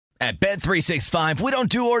At Bet365, we don't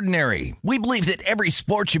do ordinary. We believe that every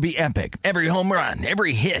sport should be epic. Every home run,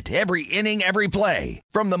 every hit, every inning, every play.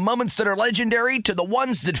 From the moments that are legendary to the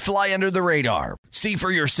ones that fly under the radar. See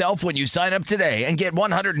for yourself when you sign up today and get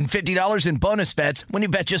 $150 in bonus bets when you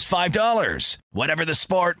bet just $5. Whatever the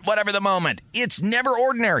sport, whatever the moment, it's never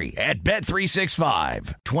ordinary at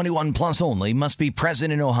Bet365. 21 plus only. Must be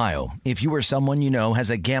present in Ohio. If you or someone you know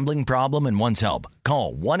has a gambling problem and wants help,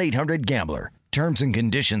 call 1-800-GAMBLER. Terms and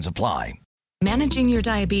conditions apply. Managing your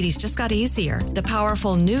diabetes just got easier. The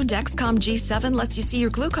powerful new Dexcom G7 lets you see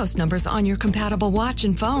your glucose numbers on your compatible watch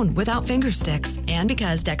and phone without finger sticks. And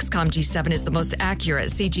because Dexcom G7 is the most accurate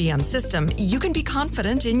CGM system, you can be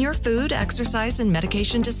confident in your food, exercise, and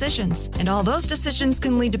medication decisions. And all those decisions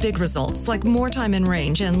can lead to big results like more time in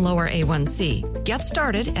range and lower A1C. Get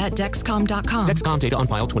started at Dexcom.com. Dexcom data on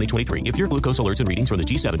file 2023. If your glucose alerts and readings from the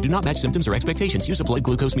G7 do not match symptoms or expectations, use a blood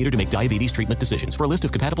glucose meter to make diabetes treatment decisions. For a list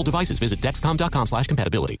of compatible devices, visit Dexcom.com/compatibility.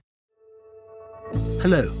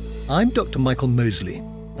 Hello, I'm Dr. Michael Mosley,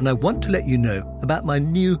 and I want to let you know about my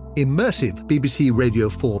new immersive BBC Radio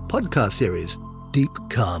 4 podcast series, Deep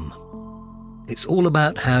Calm. It's all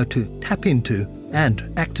about how to tap into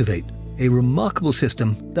and activate a remarkable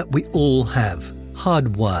system that we all have,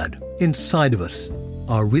 hardwired inside of us,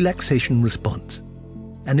 our relaxation response.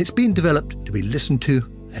 And it's been developed to be listened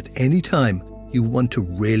to at any time you want to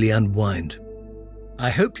really unwind. I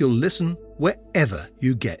hope you'll listen wherever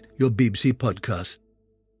you get your BBC podcasts.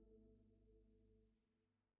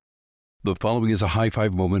 The following is a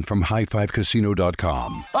high-five moment from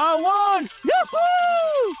highfivecasino.com. I won! Yahoo!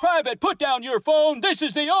 Private, put down your phone. This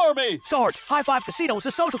is the Army. Sarge, High Five Casino is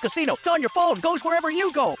a social casino. It's on your phone. Goes wherever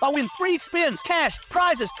you go. I win free spins, cash,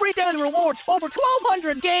 prizes, free daily rewards, over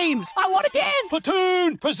 1,200 games. I won again.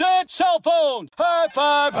 Platoon, present cell phone. High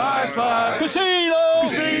Five. High Five. Casino.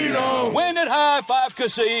 Casino. Win at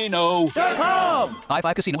highfivecasino.com. High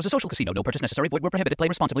Five Casino is a social casino. No purchase necessary. Void where prohibited. Play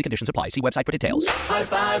responsibly. Conditions apply. See website for details. High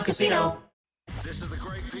Five Casino. This is the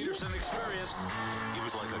Greg Peterson experience. He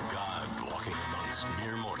was like a god walking amongst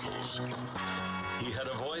mere mortals. He had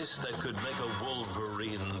a voice that could make a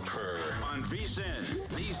wolverine purr. On VSiN,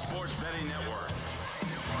 the Sports Betting Network.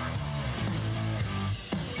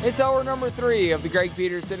 It's hour number 3 of the Greg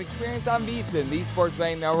Peterson experience on VSiN, the Sports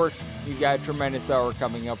Betting Network. We've got a tremendous hour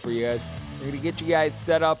coming up for you guys. We're going to get you guys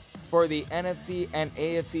set up for the NFC and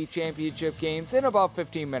AFC championship games in about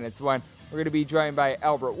 15 minutes when we're going to be joined by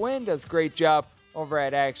Albert Wynn. Does a great job over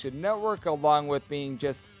at Action Network, along with being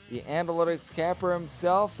just the analytics capper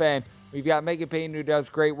himself. And we've got Megan Payne, who does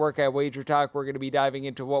great work at Wager Talk. We're going to be diving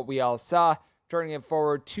into what we all saw, turning it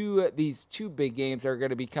forward to these two big games that are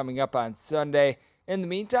going to be coming up on Sunday. In the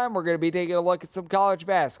meantime, we're going to be taking a look at some college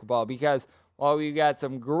basketball because while we've got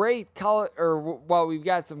some great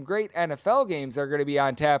NFL games that are going to be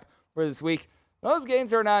on tap for this week, those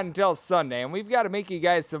games are not until Sunday, and we've got to make you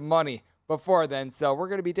guys some money before then. So we're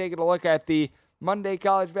going to be taking a look at the Monday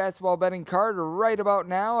college basketball betting card right about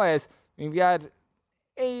now, as we've got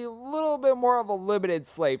a little bit more of a limited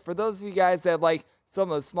slate. For those of you guys that like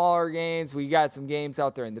some of the smaller games, we got some games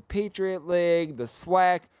out there in the Patriot League, the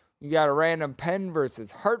SWAC. You got a random Penn versus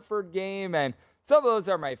Hartford game, and some of those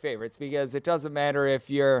are my favorites because it doesn't matter if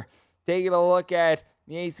you're taking a look at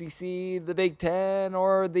the ACC, the Big Ten,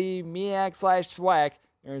 or the MEAC/SWAC.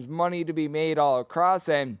 There's money to be made all across,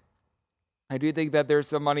 and I do think that there's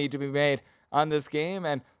some money to be made on this game,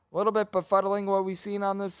 and a little bit befuddling what we've seen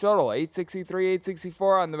on this total. 863,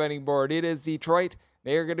 864 on the betting board. It is Detroit.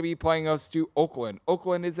 They are going to be playing us to Oakland.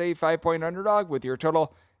 Oakland is a 5-point underdog with your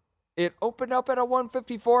total. It opened up at a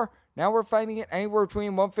 154. Now we're finding it anywhere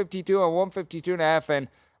between 152 and 152.5, and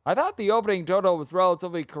I thought the opening total was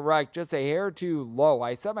relatively correct, just a hair too low.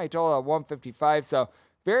 I set my total at 155, so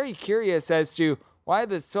very curious as to why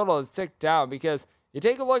this total is ticked down, because you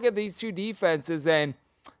take a look at these two defenses, and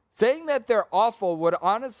saying that they're awful would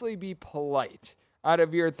honestly be polite. Out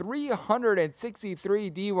of your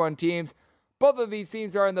 363 D1 teams, both of these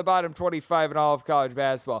teams are in the bottom 25 in all of college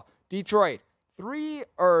basketball. Detroit,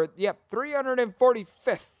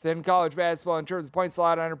 345th in college basketball in terms of points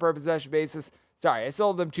allowed on a per possession basis. Sorry, I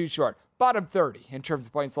sold them too short. Bottom 30 in terms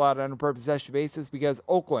of points allowed on a per possession basis, because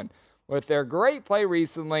Oakland, with their great play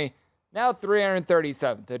recently, now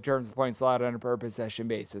 337th in terms of points allowed on a per possession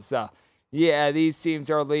basis. So, yeah, these teams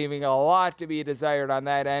are leaving a lot to be desired on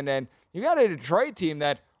that end. And you got a Detroit team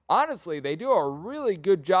that, honestly, they do a really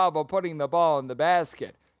good job of putting the ball in the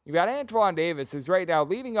basket. You got Antoine Davis, who's right now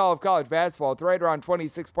leading all of college basketball with right around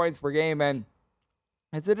 26 points per game. And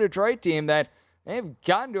it's a Detroit team that they've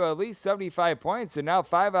gotten to at least 75 points in now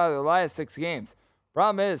 5 out of the last 6 games.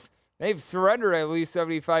 Problem is, they've surrendered at least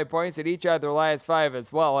 75 points at each of their last 5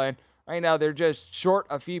 as well. And right now they're just short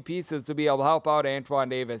a few pieces to be able to help out Antoine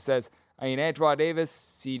Davis. Antoine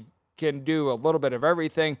Davis, he can do a little bit of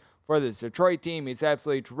everything for this Detroit team. He's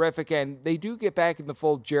absolutely terrific. And they do get back in the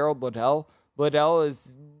fold Gerald Liddell. Liddell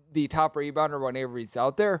is the top rebounder whenever he's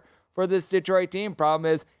out there for this Detroit team.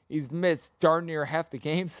 Problem is he's missed darn near half the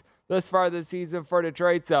games thus far this season for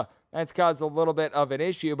Detroit, so that's caused a little bit of an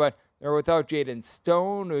issue. But they're without Jaden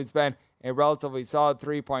Stone, who's been a relatively solid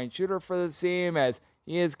three-point shooter for the team, as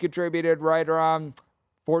he has contributed right around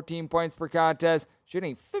 14 points per contest,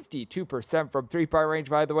 shooting 52% from three-point range,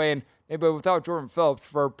 by the way. And they've been without Jordan Phillips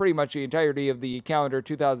for pretty much the entirety of the calendar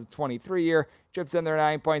 2023 year. Chips in their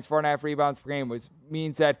 9 points, 4.5 rebounds per game, which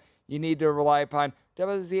means that you need to rely upon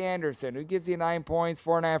W.Z. Anderson, who gives you 9 points,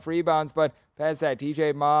 4.5 rebounds, but past that,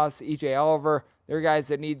 TJ Moss, EJ Oliver, they're guys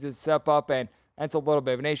that need to step up, and that's a little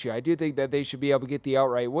bit of an issue. I do think that they should be able to get the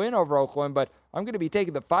outright win over Oakland, but I'm going to be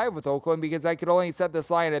taking the 5 with Oakland because I could only set this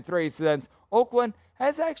line at 3, since Oakland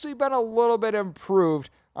has actually been a little bit improved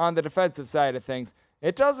on the defensive side of things.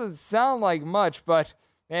 It doesn't sound like much, but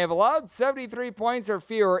they have allowed 73 points or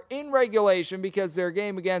fewer in regulation because their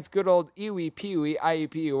game against good old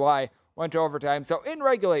IUPUI went to overtime. So in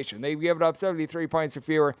regulation, they've given up 73 points or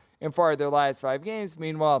fewer in 4 of their last 5 games.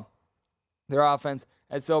 Meanwhile, their offense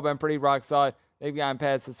has still been pretty rock solid. They've gone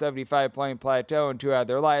past the 75-point plateau in 2 out of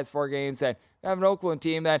their last 4 games. And they have an Oakland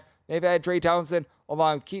team that they've had Trey Townsend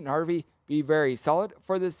along with Keaton Harvey be very solid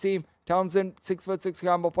for this team. Townsend, 6'6"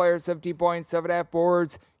 combo player, 17 points, 7.5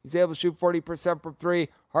 boards. He's able to shoot 40% from 3.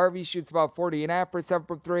 Harvey shoots about 40.5%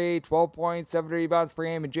 from 3, 12 points, 7 rebounds per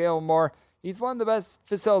game. And Jalen Moore, he's one of the best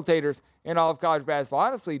facilitators in all of college basketball.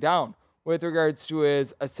 Honestly, down with regards to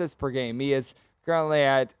his assists per game. He is currently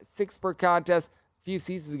at 6 per contest. A few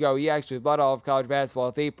seasons ago, he actually led all of college basketball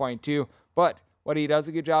with 8.2. But what he does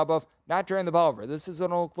a good job of, not turning the ball over. This is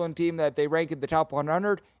an Oakland team that they rank in the top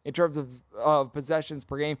 100 in terms of possessions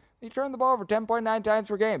per game. They turn the ball over 10.9 times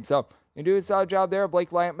per game. So they do a solid job there. Blake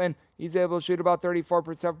Lampman, he's able to shoot about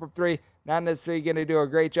 34% from 3. Not necessarily going to do a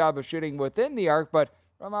great job of shooting within the arc, but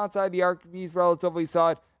from outside the arc, he's relatively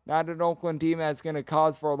solid. Not an Oakland team that's going to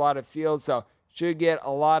cause for a lot of steals, so should get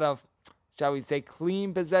a lot of, shall we say,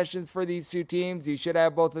 clean possessions for these two teams. You should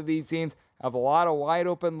have both of these teams have a lot of wide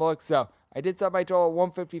open looks. So I did set my total at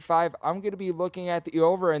 155. I'm going to be looking at the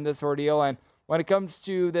over in this ordeal. And when it comes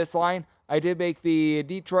to this line, I did make the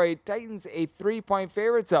Detroit Titans a 3-point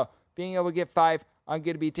favorite. So being able to get 5, I'm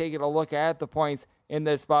going to be taking a look at the points in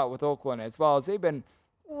this spot with Oakland, as well as they've been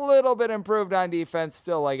a little bit improved on defense.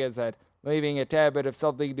 Still, like I said, leaving a tad bit of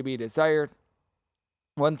something to be desired.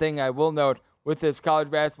 One thing I will note with this college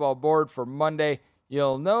basketball board for Monday,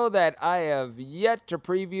 you'll know that I have yet to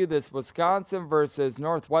preview this Wisconsin versus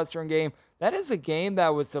Northwestern game. That is a game that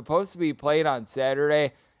was supposed to be played on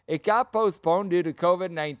Saturday. It got postponed due to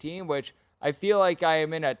COVID-19, which I feel like I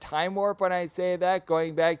am in a time warp when I say that,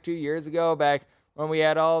 going back 2 years ago, back when we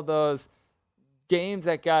had all those games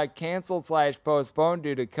that got canceled / postponed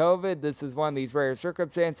due to COVID. This is one of these rare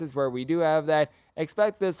circumstances where we do have that.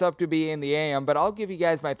 Expect this up to be in the AM, but I'll give you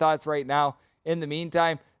guys my thoughts right now. In the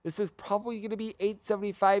meantime, this is probably going to be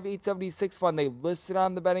 875, 876 when they listed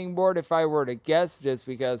on the betting board, if I were to guess, just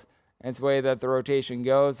because that's the way that the rotation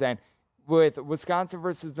goes. And with Wisconsin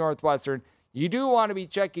versus Northwestern, you do want to be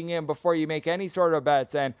checking in before you make any sort of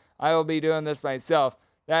bets, and I will be doing this myself,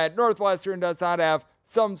 that Northwestern does not have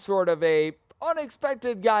some sort of a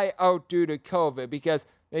unexpected guy out due to COVID, because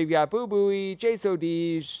they've got Boo Buie, Chase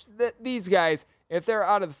Odish, these guys, if they're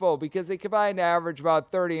out of the fold, because they combine to average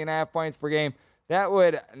about 30.5 points per game, that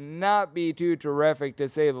would not be too terrific, to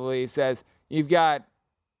say the least, as you've got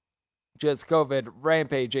just COVID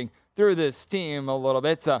rampaging through this team a little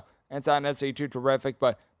bit, so that's not necessarily too terrific.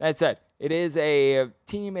 But that said, it is a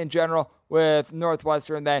team in general with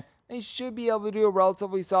Northwestern that they should be able to do a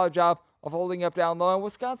relatively solid job of holding up down low, and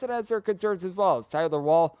Wisconsin has their concerns as well, as Tyler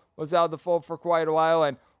Wall was out of the fold for quite a while,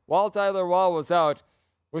 and while Tyler Wall was out,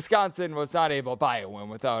 Wisconsin was not able to buy a win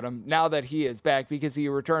without him. Now that he is back, because he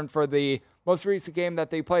returned for the most recent game that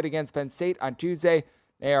they played against Penn State on Tuesday,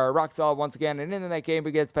 they are rock solid once again, and in that game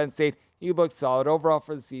against Penn State, he looked solid overall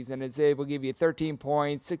for the season. Is able to give you 13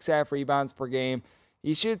 points, 6.5 rebounds per game.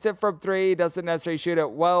 He shoots it from 3, doesn't necessarily shoot it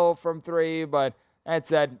well from 3, but that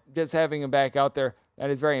said, just having him back out there, that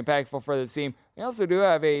is very impactful for the team. They also do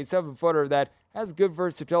have a 7-footer that has good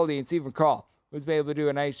versatility in Stephen Carl, who's been able to do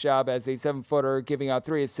a nice job as a 7-footer, giving out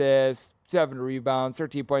 3 assists, 7 rebounds,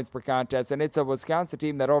 13 points per contest. And it's a Wisconsin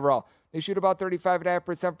team that overall, they shoot about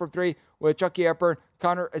 35.5% from 3, with Chucky Hepburn,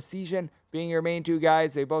 Connor Essegian being your main 2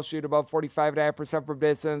 guys. They both shoot about 45.5% from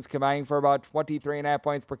distance, combining for about 23.5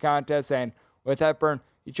 points per contest. And with Hepburn,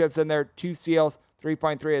 he chips in there 2 steals,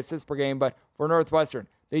 3.3 assists per game. But for Northwestern,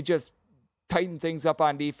 they just tighten things up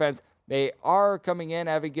on defense. They are coming in,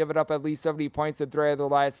 having given up at least 70 points in 3 of the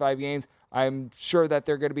last 5 games. I'm sure that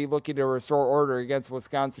they're going to be looking to restore order against a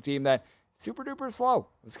Wisconsin team that super duper slow.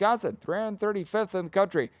 Wisconsin, 335th in the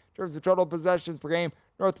country in terms of total possessions per game.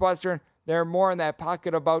 Northwestern, they're more in that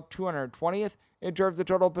pocket, about 220th in terms of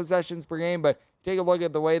total possessions per game. But take a look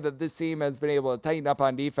at the way that this team has been able to tighten up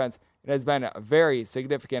on defense. It has been very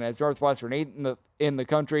significant, as Northwestern 8th in the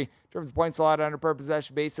country in terms of points allowed on a per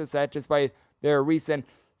possession basis. That just by their recent,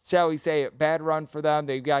 shall we say, bad run for them.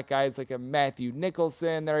 They've got guys like a Matthew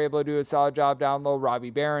Nicholson. They're able to do a solid job down low. Robbie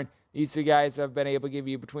Barron. These 2 guys have been able to give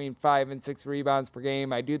you between 5 and 6 rebounds per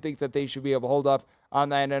game. I do think that they should be able to hold up on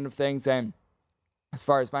that end of things. And as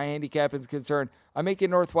far as my handicap is concerned, I'm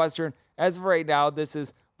making Northwestern. As of right now, this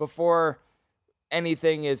is before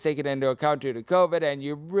anything is taken into account due to COVID, and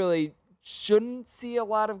you really shouldn't see a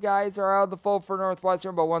lot of guys are out of the fold for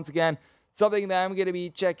Northwestern. But once again, something that I'm going to be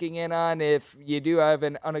checking in on if you do have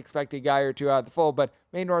an unexpected guy or 2 out of the fold. But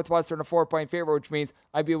made Northwestern a 4-point favorite, which means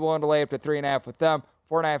I'd be willing to lay up to 3.5 with them.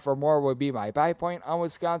 4.5 or more would be my buy point on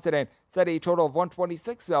Wisconsin, and set a total of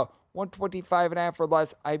 126. So 125.5 or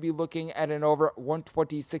less, I'd be looking at an over.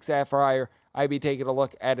 126.5 or higher, I'd be taking a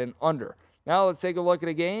look at an under. Now let's take a look at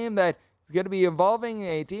a game that is going to be involving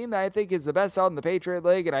a team that I think is the best out in the Patriot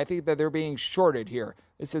League, and I think that they're being shorted here.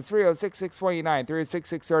 This is 306-629,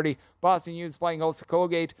 306-630. Boston U's playing host to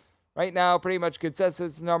Colgate. Right now, pretty much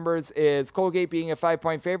consensus numbers is Colgate being a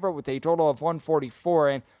 5-point favorite with a total of 144,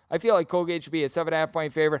 and I feel like Colgate should be a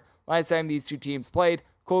 7.5-point favorite. Last time these 2 teams played,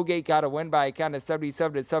 Colgate got a win by a count of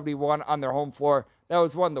 77-71 on their home floor. That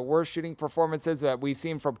was one of the worst shooting performances that we've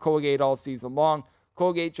seen from Colgate all season long.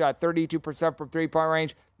 Colgate shot 32% from 3-point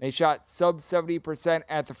range. They shot sub 70%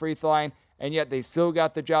 at the free throw line, and yet they still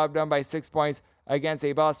got the job done by 6 points against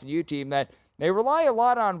a Boston U team that they rely a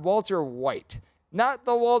lot on Walter White. Not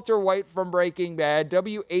the Walter White from Breaking Bad.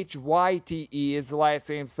 W-H-Y-T-E is the last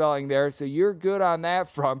name spelling there, so you're good on that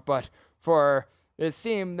front. But for this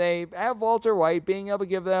team, they have Walter White being able to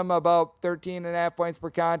give them about 13.5 points per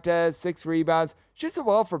contest, 6 rebounds. Shoots it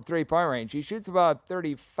well from 3-point range. He shoots about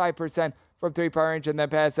 35% from 3-point range, and then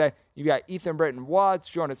past that, you've got Ethan Britton Watts,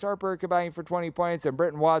 Jonas Harper combining for 20 points, and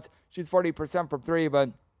Britton Watts shoots 40% from 3. But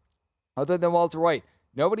other than Walter White,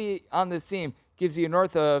 nobody on this team gives you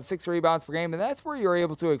north of 6 rebounds per game, and that's where you're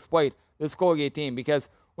able to exploit this Colgate team, because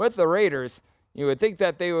with the Raiders, you would think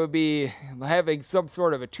that they would be having some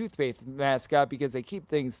sort of a toothpaste mascot because they keep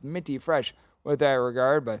things minty fresh with that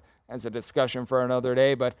regard, but that's a discussion for another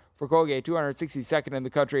day. But for Colgate, 262nd in the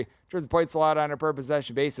country in terms of points allowed on a per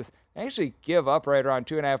possession basis. They actually give up right around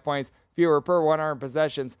 2.5 points fewer per 100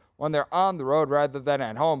 possessions when they're on the road rather than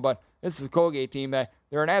at home. But this is a Colgate team that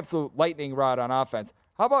they're an absolute lightning rod on offense.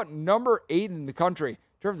 How about number 8 in the country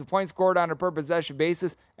in terms of points scored on a per possession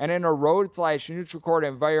basis, and in a road/neutral court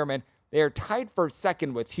environment, they are tied for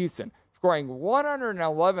second with Houston, scoring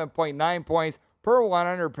 111.9 points per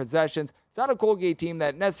 100 possessions. It's not a Colgate team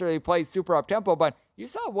that necessarily plays super up-tempo, but you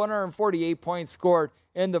saw 148 points scored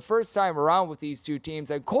in the first time around with these 2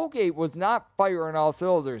 teams, and Colgate was not firing all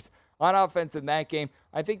cylinders on offense in that game.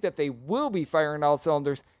 I think that they will be firing all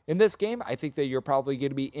cylinders in this game. I think that you're probably going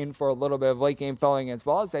to be in for a little bit of late game filling as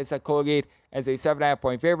well. As I said, Colgate as a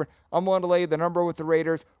 7.5-point favorite. I'm willing to lay the number with the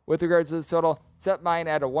Raiders. With regards to the total, set mine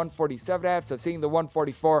at a 147.5. So seeing the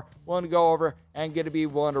 144, willing to go over and going to be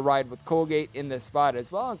willing to ride with Colgate in this spot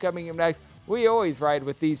as well. And coming up next, we always ride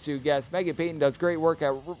with these 2 guests. Megan Payton does great work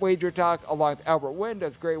at Wager Talk, along with Albert Wynn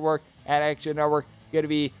does great work at Action Network. Going to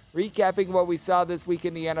be recapping what we saw this week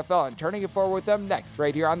in the NFL and turning it forward with them next,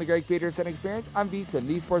 right here on the Greg Peterson Experience on VSiN,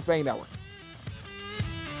 the Sports Betting Network.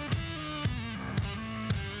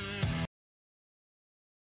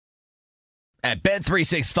 At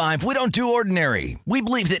Bet365, we don't do ordinary. We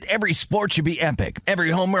believe that every sport should be epic.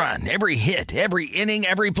 Every home run, every hit, every inning,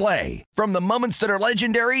 every play. From the moments that are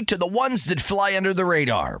legendary to the ones that fly under the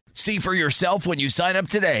radar. See for yourself when you sign up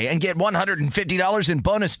today and get $150 in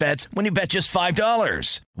bonus bets when you bet just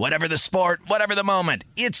 $5. Whatever the sport, whatever the moment,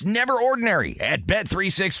 it's never ordinary at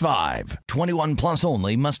Bet365. 21 plus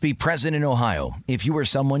only. Must be present in Ohio. If you or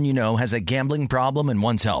someone you know has a gambling problem and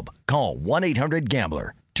wants help, call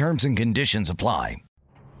 1-800-GAMBLER. Terms and conditions apply.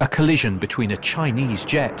 A collision between a Chinese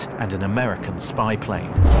jet and an American spy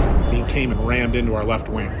plane. He came and rammed into our left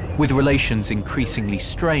wing. With relations increasingly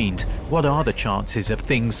strained, what are the chances of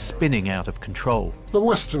things spinning out of control? The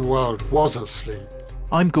Western world was asleep.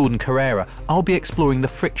 I'm Gordon Carrera. I'll be exploring the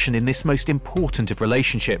friction in this most important of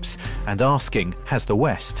relationships and asking, has the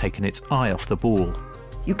West taken its eye off the ball?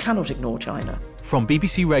 You cannot ignore China. From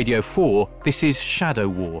BBC Radio 4, this is Shadow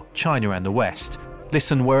War, China and the West.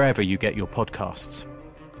 Listen wherever you get your podcasts.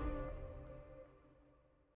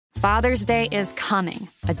 Father's Day is coming,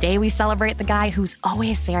 a day we celebrate the guy who's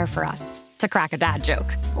always there for us. To crack a dad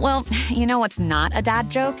joke. Well, you know what's not a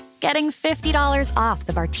dad joke? Getting $50 off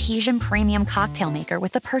the Bartesian Premium Cocktail Maker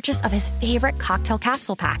with the purchase of his favorite cocktail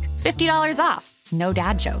capsule pack. $50 off. No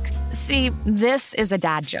dad joke. See, this is a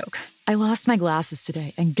dad joke. I lost my glasses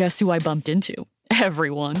today, and guess who I bumped into?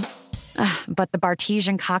 Everyone. But the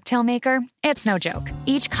Bartesian Cocktail Maker, it's no joke.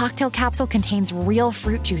 Each cocktail capsule contains real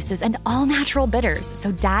fruit juices and all-natural bitters,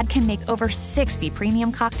 so Dad can make over 60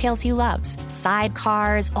 premium cocktails he loves.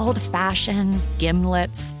 Sidecars, old fashions,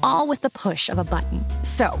 gimlets, all with the push of a button.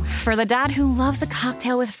 So, for the dad who loves a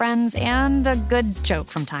cocktail with friends and a good joke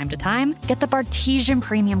from time to time, get the Bartesian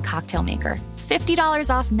Premium Cocktail Maker.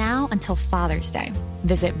 $50 off now until Father's Day.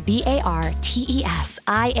 Visit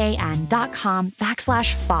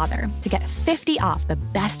BARTESIAN.com/father to get 50 off the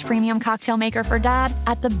best premium cocktail maker for dad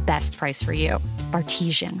at the best price for you.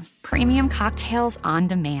 Bartesian. Premium cocktails on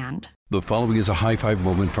demand. The following is a high five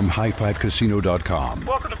moment from highfivecasino.com.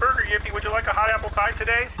 Welcome to Burger Yippee. Would you like a hot apple pie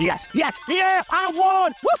today? Yes, yeah, I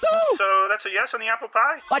won! Woohoo! So that's a yes on the apple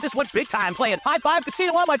pie? I just went big time playing High Five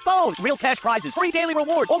Casino on my phone. Real cash prizes, free daily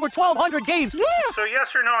rewards, over 1,200 games. Yeah! So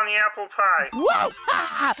yes or no on the apple pie? Whoa!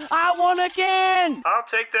 I won again! I'll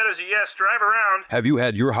take that as a yes. Drive around. Have you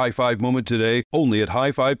had your high five moment today? Only at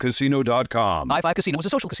highfivecasino.com. High Five Casino is a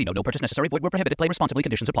social casino. No purchase necessary. Void where prohibited. Play responsibly.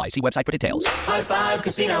 Conditions apply. See website for details. High Five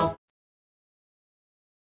Casino.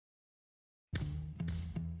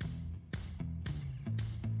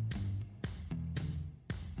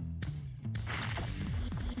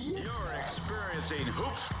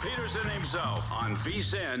 Hoops Peterson himself on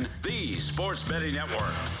VSiN, the Sports Betting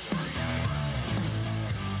Network.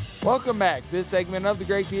 Welcome back. This segment of the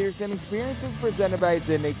Greg Peterson Experience is presented by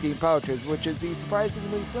Zyn Nicotine Pouches, which is the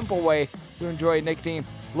surprisingly simple way to enjoy nicotine.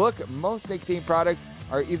 Look, most nicotine products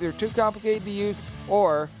are either too complicated to use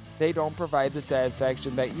or they don't provide the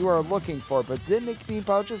satisfaction that you are looking for. But Zyn Nicotine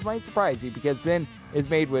Pouches might surprise you because Zyn is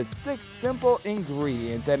made with 6 simple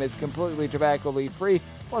ingredients and is completely tobacco leaf free.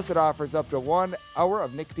 Plus, it offers up to 1 hour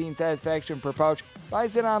of nicotine satisfaction per pouch. Buy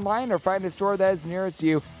Zyn online or find a store that is nearest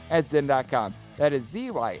you at Zyn.com. That is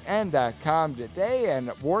ZYN.com today. And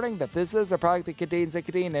warning that this is a product that contains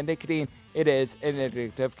nicotine, and nicotine, it is an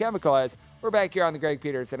addictive chemical. As we're back here on the Greg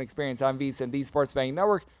Peterson Experience on VSiN, the Sports Betting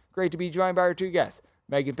Network. Great to be joined by our 2 guests.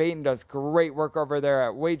 Megan Payton does great work over there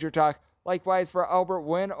at Wager Talk. Likewise for Albert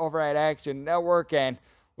Wynn over at Action Network. And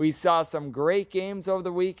we saw some great games over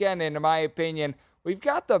the weekend, and in my opinion, we've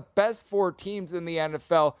got the best 4 teams in the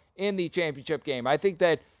NFL in the championship game. I think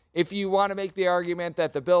that if you want to make the argument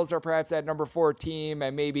that the Bills are perhaps at number 4 team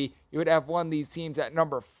and maybe you would have one of these teams at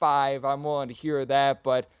number 5, I'm willing to hear that.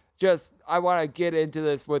 But just, I want to get into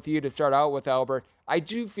this with you to start out with, Albert. I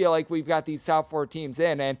do feel like we've got these top 4 teams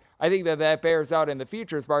in, and I think that that bears out in the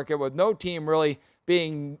futures market with no team really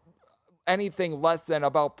being anything less than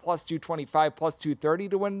about plus 225, plus 230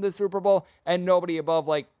 to win the Super Bowl, and nobody above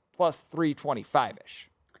like plus 325-ish.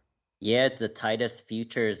 Yeah, it's the tightest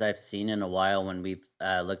futures I've seen in a while when we've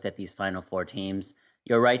looked at these final 4 teams.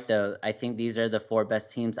 You're right, though. I think these are the 4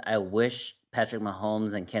 best teams. I wish Patrick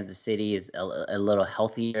Mahomes and Kansas City is a little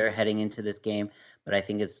healthier heading into this game, but I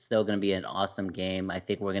think it's still going to be an awesome game. I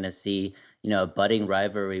think we're going to see, a budding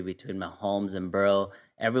rivalry between Mahomes and Burrow.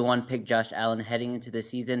 Everyone picked Josh Allen heading into the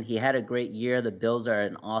season. He had a great year. The Bills are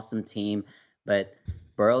an awesome team, but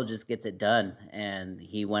Burrow just gets it done, and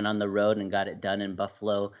he went on the road and got it done in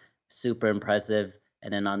Buffalo. Super impressive.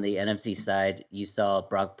 And then on the NFC side, you saw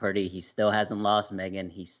Brock Purdy. He still hasn't lost, Megan.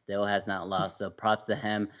 He still has not lost. So props to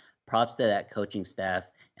him. Props to that coaching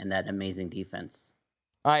staff and that amazing defense.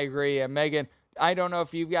 I agree. And Megan, I don't know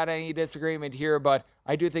if you've got any disagreement here, but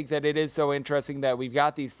I do think that it is so interesting that we've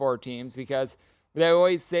got these 4 teams because they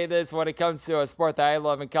always say this when it comes to a sport that I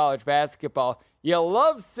love in college basketball. You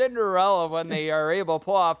love Cinderella when they are able to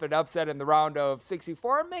pull off an upset in the round of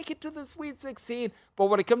 64 and make it to the Sweet 16. But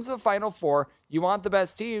when it comes to the Final Four, you want the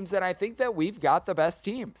best teams, and I think that we've got the best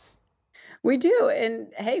teams. We do.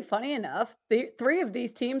 And hey, funny enough, 3 of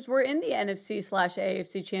these teams were in the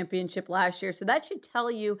NFC/AFC championship last year. So that should tell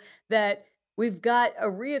you that we've got a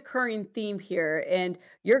reoccurring theme here, and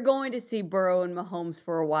you're going to see Burrow and Mahomes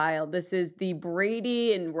for a while. This is the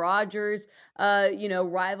Brady and Rodgers,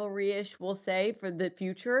 rivalry-ish, we'll say, for the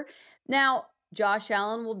future. Now, Josh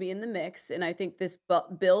Allen will be in the mix, and I think this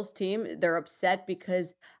Bills team, they're upset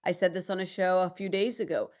because I said this on a show a few days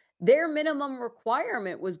ago. Their minimum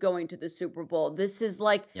requirement was going to the Super Bowl. This is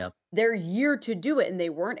like their year to do it, and they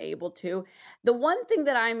weren't able to. The one thing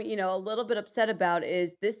that I'm, a little bit upset about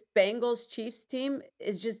is this Bengals-Chiefs team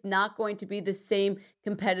is just not going to be the same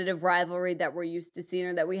competitive rivalry that we're used to seeing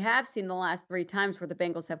or that we have seen the last 3 times where the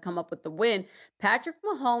Bengals have come up with the win. Patrick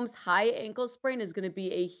Mahomes' high ankle sprain is going to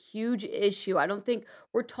be a huge issue. I don't think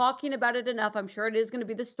we're talking about it enough. I'm sure it is going to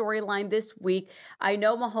be the storyline this week. I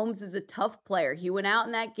know Mahomes is a tough player. He went out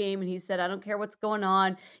in that game and he said, I don't care what's going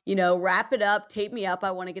on, wrap it up, tape me up.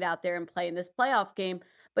 I want to get out there and play in this playoff game.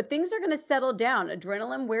 But things are going to settle down.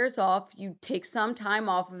 Adrenaline wears off. You take some time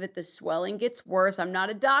off of it. The swelling gets worse. I'm not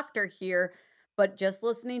a doctor here, but just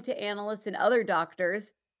listening to analysts and other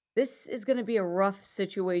doctors, this is going to be a rough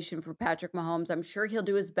situation for Patrick Mahomes. I'm sure he'll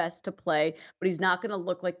do his best to play, but he's not going to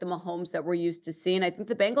look like the Mahomes that we're used to seeing. I think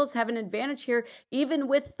the Bengals have an advantage here, even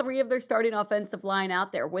with 3 of their starting offensive line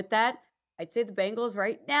out there. With that, I'd say the Bengals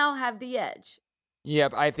right now have the edge.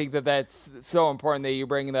 Yep, I think that's so important that you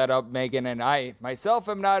bring that up, Megan. And I, myself,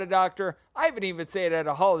 am not a doctor. I haven't even stayed at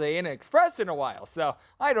a Holiday Inn Express in a while, so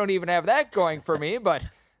I don't even have that going for me. But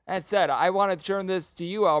that said, I want to turn this to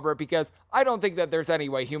you, Albert, because I don't think that there's any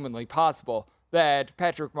way humanly possible that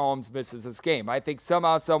Patrick Mahomes misses this game. I think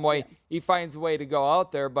somehow, some way, he finds a way to go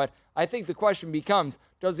out there. But I think the question becomes,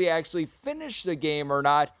 does he actually finish the game or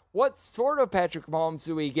not? What sort of Patrick Mahomes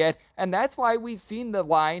do we get? And that's why we've seen the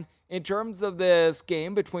line in terms of this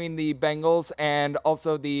game between the Bengals and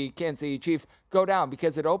also the Kansas City Chiefs go down,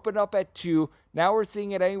 because it opened up at 2. Now we're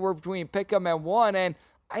seeing it anywhere between pick 'em and 1. And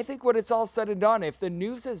I think when it's all said and done, if the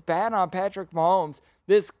news is bad on Patrick Mahomes,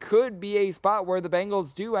 this could be a spot where the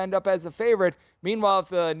Bengals do end up as a favorite. Meanwhile, if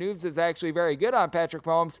the news is actually very good on Patrick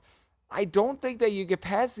Mahomes, I don't think that you get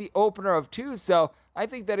past the opener of 2. So I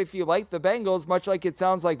think that if you like the Bengals, much like it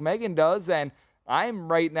sounds like Megan does, and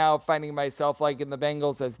I'm right now finding myself liking the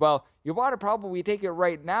Bengals as well, you want to probably take it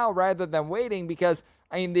right now rather than waiting, because,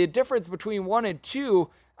 the difference between 1 and 2,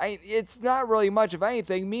 it's not really much of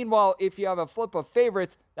anything. Meanwhile, if you have a flip of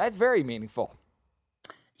favorites, that's very meaningful.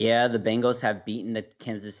 Yeah, the Bengals have beaten the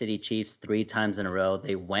Kansas City Chiefs 3 times in a row.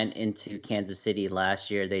 They went into Kansas City last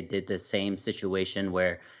year. They did the same situation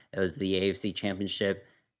where it was the AFC Championship.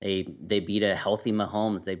 They beat a healthy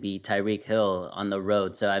Mahomes. They beat Tyreek Hill on the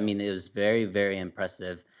road. So, it was very, very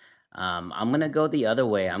impressive. I'm going to go the other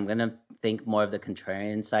way. I'm going to think more of the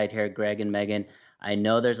contrarian side here, Greg and Megan. I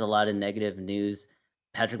know there's a lot of negative news.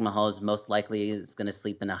 Patrick Mahomes most likely is going to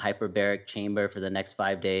sleep in a hyperbaric chamber for the next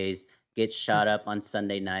 5 days, get shot up on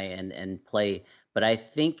Sunday night and play. But I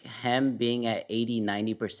think him being at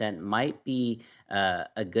 80-90% might be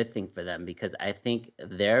a good thing for them, because I think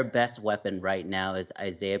their best weapon right now is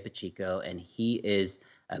Isaiah Pacheco, and he is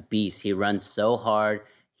a beast. He runs so hard.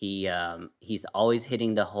 He's always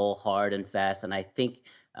hitting the hole hard and fast. And I think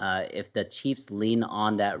if the Chiefs lean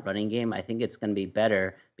on that running game, I think it's going to be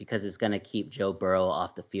better, because it's going to keep Joe Burrow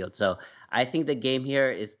off the field. So I think the game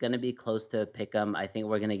here is going to be close to a pick-em. I think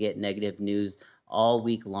we're going to get negative news all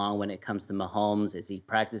week long when it comes to Mahomes. Is he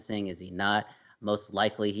practicing? Is he not? Most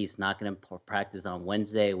likely he's not going to practice on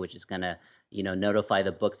Wednesday, which is going to, notify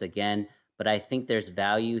the books again. But I think there's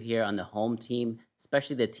value here on the home team,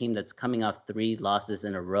 especially the team that's coming off 3 losses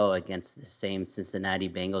in a row against the same Cincinnati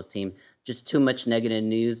Bengals team. Just too much negative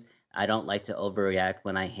news. I don't like to overreact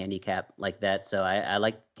when I handicap like that. So I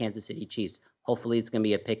like Kansas City Chiefs. Hopefully it's going to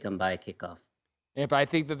be a pick 'em by a kickoff. Yep, I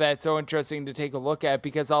think that's so interesting to take a look at,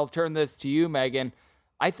 because I'll turn this to you, Megan.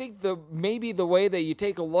 I think maybe the way that you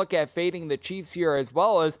take a look at fading the Chiefs here, as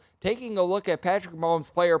well as taking a look at Patrick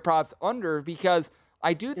Mahomes player props under, because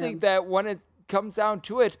I do think that when it comes down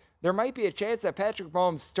to it, there might be a chance that Patrick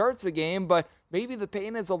Mahomes starts the game, but maybe the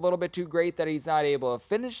pain is a little bit too great that he's not able to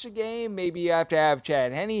finish the game. Maybe you have to have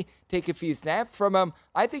Chad Henne take a few snaps from him.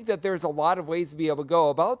 I think that there's a lot of ways to be able to go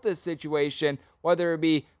about this situation, whether it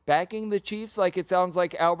be backing the Chiefs like it sounds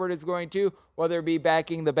like Albert is going to, whether it be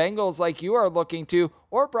backing the Bengals like you are looking to,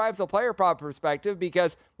 or perhaps a player prop perspective,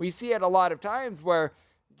 because we see it a lot of times where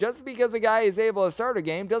just because a guy is able to start a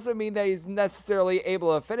game doesn't mean that he's necessarily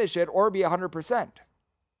able to finish it or be 100%.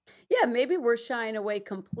 Yeah, maybe we're shying away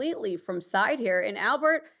completely from side here. And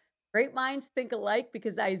Albert, great minds think alike,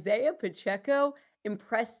 because Isaiah Pacheco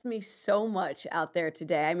impressed me so much out there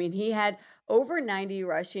today. He had over 90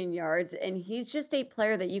 rushing yards, and he's just a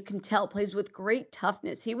player that you can tell plays with great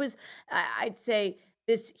toughness. He was, I'd say,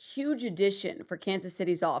 this huge addition for Kansas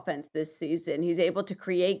City's offense this season. He's able to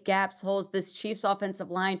create gaps, holes. This Chiefs offensive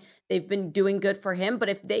line, they've been doing good for him. But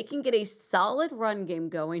if they can get a solid run game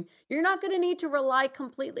going, you're not going to need to rely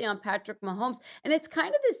completely on Patrick Mahomes. And it's kind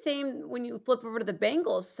of the same when you flip over to the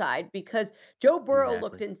Bengals side, because Joe Burrow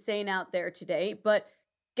looked insane out there today. But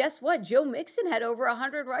guess what? Joe Mixon had over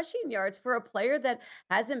 100 rushing yards for a player that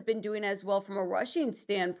hasn't been doing as well from a rushing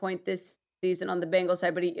standpoint this season on the Bengals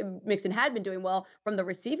side, but Mixon had been doing well from the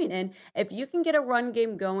receiving end. If you can get a run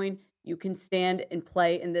game going, you can stand and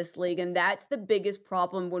play in this league. And that's the biggest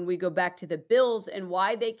problem when we go back to the Bills and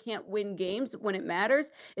why they can't win games when it matters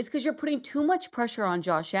is because you're putting too much pressure on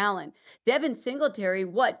Josh Allen. Devin Singletary,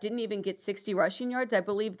 didn't even get 60 rushing yards? I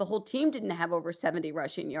believe the whole team didn't have over 70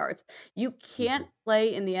 rushing yards. You can't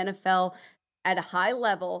play in the NFL at a high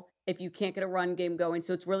level if you can't get a run game going.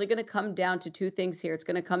 So it's really going to come down to two things here. It's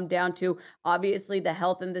going to come down to, obviously, the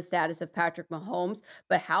health and the status of Patrick Mahomes,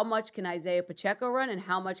 but how much can Isaiah Pacheco run and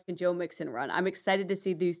how much can Joe Mixon run? I'm excited to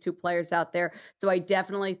see these two players out there. So I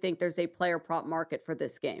definitely think there's a player prop market for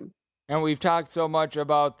this game. And we've talked so much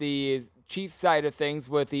about the Chiefs side of things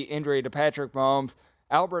with the injury to Patrick Mahomes.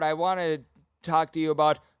 Albert, I want to talk to you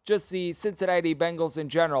about just the Cincinnati Bengals in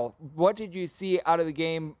general. What did you see out of the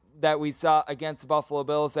game that we saw against the Buffalo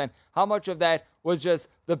Bills, and how much of that was just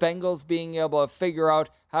the Bengals being able to figure out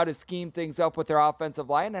how to scheme things up with their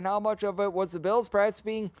offensive line, and how much of it was the Bills perhaps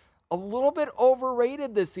being a little bit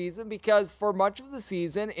overrated this season? Because for much of the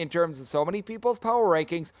season, in terms of so many people's power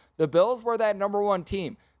rankings, the Bills were that number one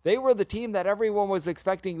team. They were the team that everyone was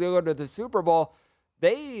expecting to go to the Super Bowl.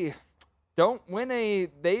 They don't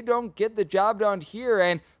get the job done here,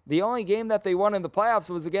 and the only game that they won in the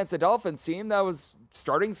playoffs was against the Dolphins team that was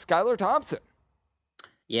starting Skylar Thompson.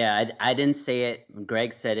 Yeah, I didn't say it.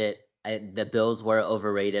 Greg said it. The Bills were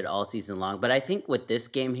overrated all season long. But I think with this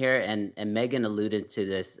game here, and Megan alluded to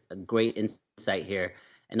this, a great insight here,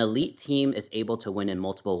 an elite team is able to win in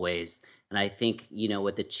multiple ways. And I think,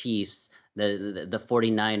 with the Chiefs, the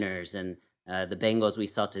 49ers, and the Bengals we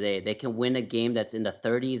saw today, they can win a game that's in the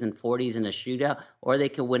 30s and 40s in a shootout, or they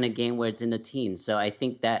can win a game where it's in the teens. So I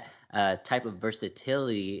think that type of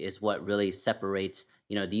versatility is what really separates,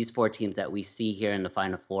 these four teams that we see here in the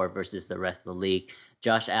Final Four versus the rest of the league.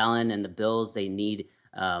 Josh Allen and the Bills, they need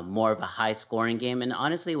more of a high-scoring game. And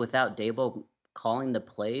honestly, without Dabo calling the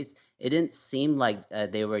plays, it didn't seem like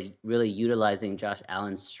they were really utilizing Josh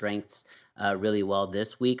Allen's strengths really well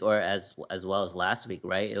this week, or as well as last week,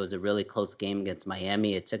 right? It was a really close game against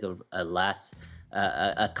Miami. It took a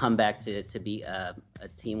comeback to beat a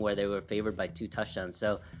team where they were favored by 2 touchdowns.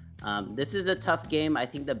 So this is a tough game. I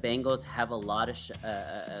think the Bengals have a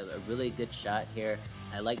really good shot here.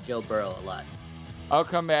 I like Joe Burrow a lot. I'll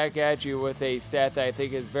come back at you with a stat that I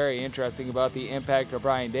think is very interesting about the impact of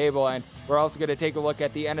Brian Daboll, and we're also going to take a look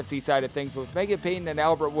at the NFC side of things with Megan Payton and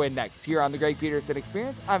Albert Wynn next, here on the Greg Peterson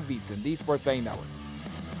Experience on VSiN, the Sports Betting Network.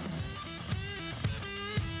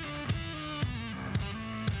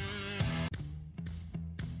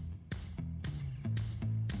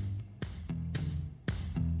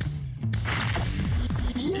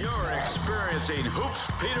 Experiencing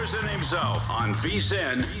Hoops Peterson himself on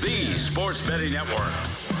VSiN, the Sports Betting Network.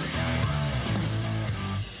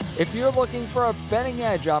 If you're looking for a betting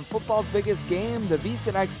edge on football's biggest game, the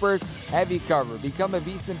VSiN experts have you covered. Become a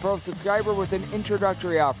VSiN Pro subscriber with an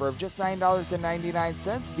introductory offer of just $9.99.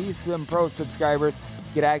 VSiN Pro subscribers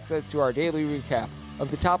get access to our daily recap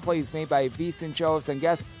of the top plays made by VSiN shows and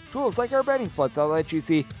guests, tools like our betting splits that'll let you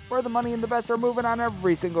see where the money and the bets are moving on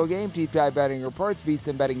every single game, deep dive betting reports,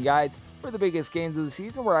 VSiN betting guides for the biggest games of the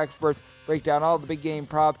season, where experts break down all the big game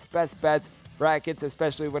props, best bets, brackets,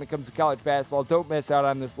 especially when it comes to college basketball. Don't miss out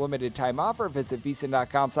on this limited time offer. Visit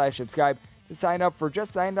VSiN.com/subscribe to sign up for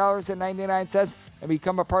just $9.99 and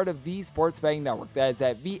become a part of the Sports Betting Network. That is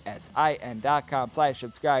at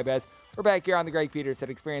VSIN.com/subscribe. As we're back here on the Greg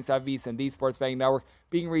Peterson Experience on VSiN, the Sports Betting Network,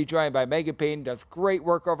 being rejoined by Megan Payton, does great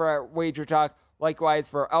work over at Wager Talk. Likewise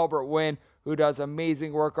for Albert Wynn, who does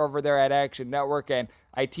amazing work over there at Action Network. And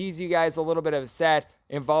I tease you guys a little bit of a stat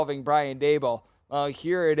involving Brian Daboll.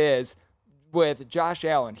 Here it is with Josh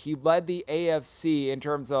Allen. He led the AFC in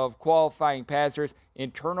terms of qualifying passers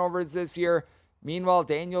in turnovers this year. Meanwhile,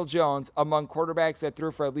 Daniel Jones, among quarterbacks that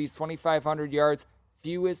threw for at least 2,500 yards,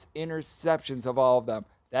 fewest interceptions of all of them.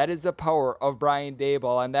 That is the power of Brian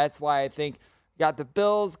Daboll, and that's why I think got the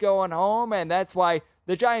Bills going home, and that's why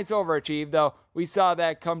the Giants overachieved, though we saw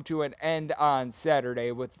that come to an end on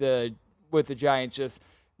Saturday with the Giants just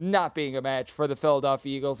not being a match for the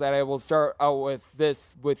Philadelphia Eagles. And I will start out with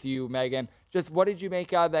this with you, Megan. just what did you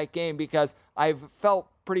make out of that game? Because I've felt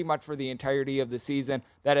pretty much for the entirety of the season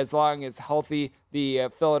that as long as healthy, the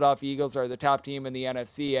Philadelphia Eagles are the top team in the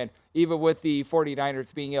NFC. And even with the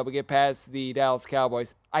 49ers being able to get past the Dallas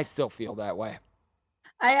Cowboys, I still feel that way.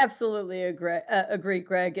 I absolutely agree,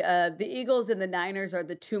 Greg. The Eagles and the Niners are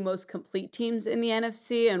the two most complete teams in the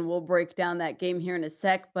NFC, and we'll break down that game here in a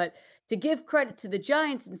sec. But to give credit to the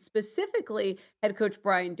Giants, and specifically head coach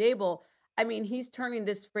Brian Daboll, I mean, he's turning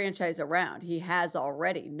this franchise around. He has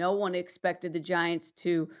already. No one expected the Giants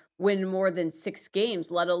to win more than 6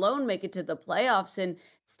 games, let alone make it to the playoffs and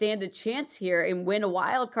stand a chance here and win a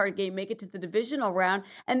wild card game, make it to the divisional round.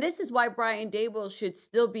 And this is why Brian Daboll should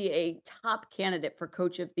still be a top candidate for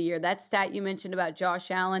Coach of the Year. That stat you mentioned about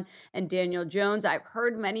Josh Allen and Daniel Jones, I've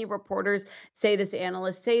heard many reporters say this,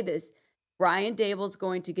 analysts say this. Brian Daboll's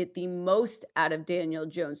going to get the most out of Daniel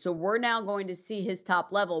Jones. So we're now going to see his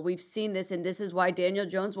top level. We've seen this, and this is why Daniel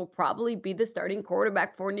Jones will probably be the starting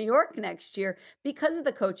quarterback for New York next year because of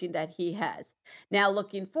the coaching that he has. Now,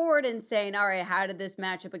 looking forward and saying, all right, how did this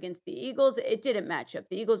match up against the Eagles? It didn't match up.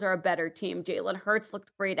 The Eagles are a better team. Jalen Hurts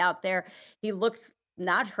looked great out there. He looked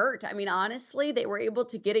not hurt. I mean, honestly, they were able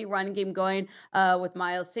to get a run game going with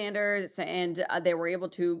Miles Sanders, and they were able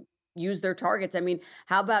to use their targets. I mean,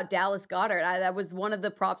 how about Dallas Goedert? That was one of the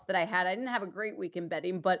props that I had. I didn't have a great week in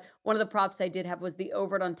betting, but one of the props I did have was the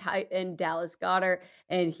over on tight end Dallas Goedert,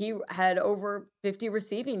 and he had over 50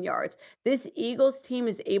 receiving yards. This Eagles team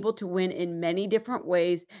is able to win in many different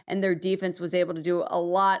ways, and their defense was able to do a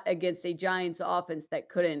lot against a Giants offense that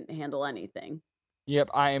couldn't handle anything.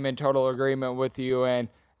 Yep, I am in total agreement with you. And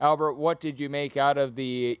Albert, what did you make out of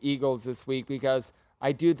the Eagles this week? Because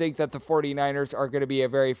I do think that the 49ers are going to be a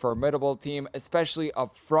very formidable team, especially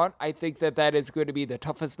up front. I think that that is going to be the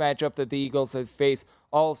toughest matchup that the Eagles have faced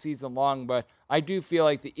all season long, but I do feel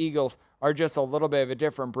like the Eagles are just a little bit of a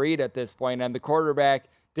different breed at this point, and the quarterback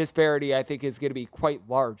disparity, I think, is going to be quite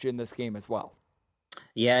large in this game as well.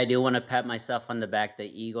 Yeah, I do want to pat myself on the back. The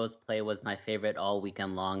Eagles play was my favorite all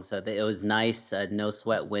weekend long, so it was nice, no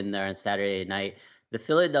sweat win there on Saturday night. The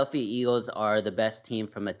Philadelphia Eagles are the best team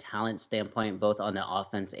from a talent standpoint, both on the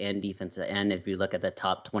offense and defensive end. If you look at the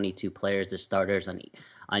top 22 players, the starters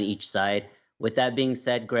on each side. With that being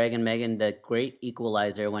said, Greg and Megan, the great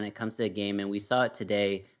equalizer when it comes to a game, and we saw it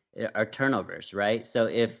today, are turnovers, right? So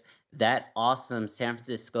if that awesome San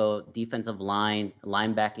Francisco defensive line,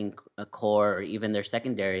 linebacking core, or even their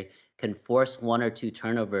secondary can force 1 or 2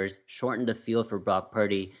 turnovers, shorten the field for Brock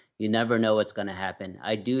Purdy, you never know what's going to happen.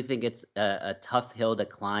 I do think it's a tough hill to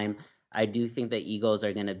climb. I do think the Eagles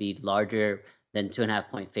are going to be larger than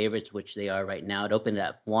 2.5-point favorites, which they are right now. It opened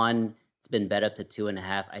at 1. It's been bet up to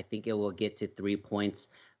 2.5. I think it will get to 3 points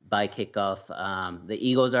by kickoff. The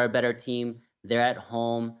Eagles are a better team. They're at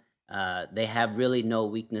home. They have really no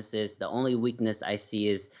weaknesses. The only weakness I see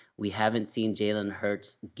is we haven't seen Jalen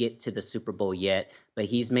Hurts get to the Super Bowl yet, but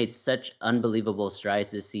he's made such unbelievable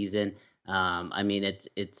strides this season. I mean,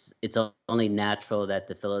 it's only natural that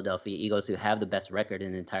the Philadelphia Eagles, who have the best record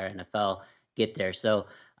in the entire NFL, get there. So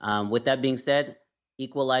with that being said,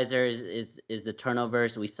 equalizer is the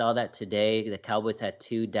turnovers. We saw that today. The Cowboys had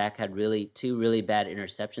 2. Dak had two really bad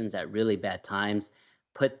interceptions at really bad times.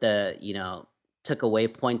 Took away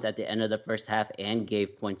points at the end of the first half and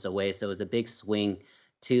gave points away. So it was a big swing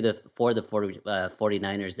for the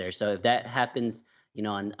 49ers there. So if that happens,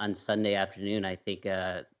 on Sunday afternoon, I think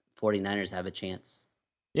 49ers have a chance.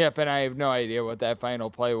 Yep, and I have no idea what that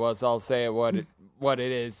final play was. I'll say what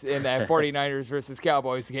it is in that 49ers versus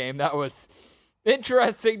Cowboys game. That was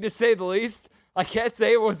interesting to say the least. I can't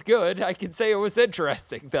say it was good. I can say it was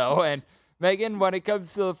interesting, though. And Megan, when it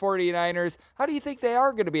comes to the 49ers, how do you think they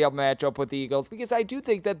are going to be able to match up with the Eagles? Because I do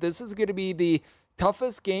think that this is going to be the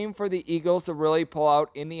toughest game for the Eagles to really pull out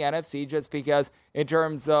in the NFC, just because in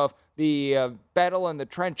terms of the battle in the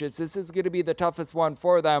trenches, this is going to be the toughest one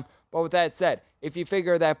for them. But with that said, if you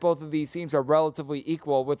figure that both of these teams are relatively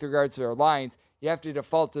equal with regards to their lines, you have to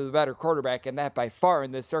default to the better quarterback, and that by far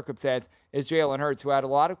in this circumstance is Jalen Hurts, who had a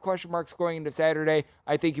lot of question marks going into Saturday.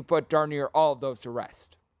 I think you put darn near all of those to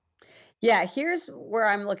rest. Yeah, here's where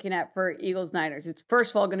I'm looking at for Eagles-Niners. It's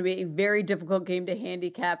first of all going to be a very difficult game to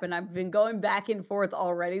handicap, and I've been going back and forth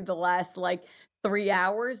already the last 3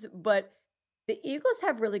 hours, but the Eagles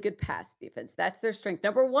have really good pass defense. That's their strength.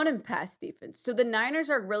 Number 1 in pass defense. So the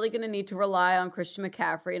Niners are really going to need to rely on Christian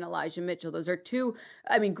McCaffrey and Elijah Mitchell. Those are 2,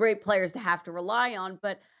 great players to have to rely on,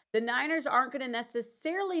 but the Niners aren't going to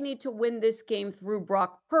necessarily need to win this game through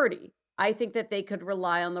Brock Purdy. I think that they could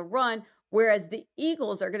rely on the run whereas the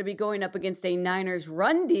Eagles are going to be going up against a Niners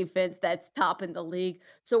run defense that's top in the league.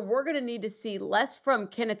 So we're going to need to see less from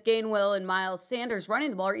Kenneth Gainwell and Miles Sanders running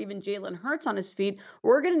the ball, or even Jalen Hurts on his feet.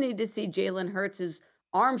 We're going to need to see Jalen Hurts'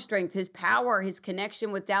 arm strength, his power, his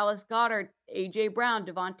connection with Dallas Goedert, A.J. Brown,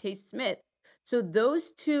 Devontae Smith. So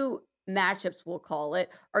those two matchups, we'll call it,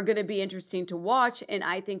 are going to be interesting to watch. And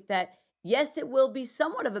I think that, yes, it will be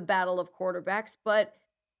somewhat of a battle of quarterbacks, but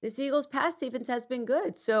this Eagles pass defense has been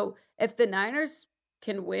good. So if the Niners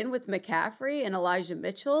can win with McCaffrey and Elijah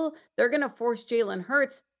Mitchell, they're going to force Jalen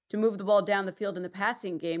Hurts to move the ball down the field in the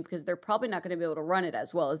passing game, because they're probably not going to be able to run it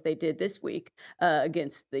as well as they did this week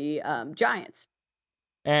against the Giants.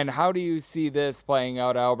 And how do you see this playing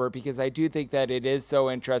out, Albert? Because I do think that it is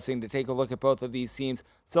so interesting to take a look at both of these teams,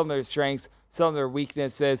 some of their strengths, some of their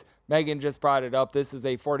weaknesses. Megan just brought it up. This is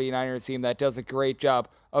a 49ers team that does a great job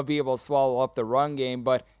of being able to swallow up the run game,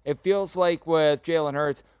 but it feels like with Jalen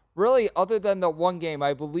Hurts, really, other than the one game,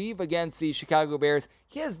 I believe, against the Chicago Bears,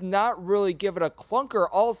 he has not really given a clunker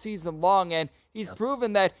all season long, and he's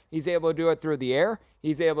proven that he's able to do it through the air.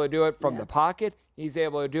 He's able to do it from the pocket. He's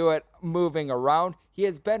able to do it moving around. He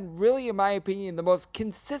has been really, in my opinion, the most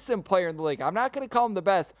consistent player in the league. I'm not going to call him the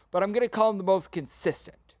best, but I'm going to call him the most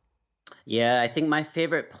consistent. Yeah, I think my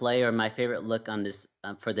favorite play or my favorite look on this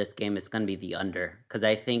for this game is going to be the under, because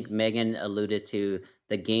I think Megan alluded to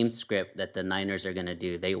the game script that the Niners are going to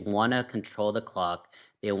do. They want to control the clock.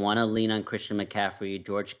 They want to lean on Christian McCaffrey,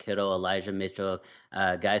 George Kittle, Elijah Mitchell,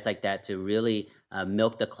 guys like that to really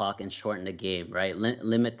milk the clock and shorten the game, right?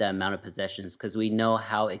 Limit the amount of possessions, because we know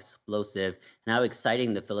how explosive and how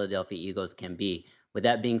exciting the Philadelphia Eagles can be. With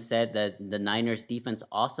that being said, the Niners defense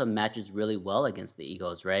also matches really well against the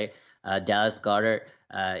Eagles, right? Dallas Goedert,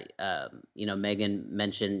 Megan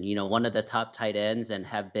mentioned, one of the top tight ends and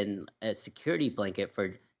have been a security blanket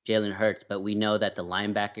for Jalen Hurts. But we know that the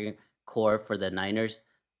linebacker core for the Niners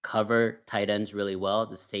cover tight ends really well.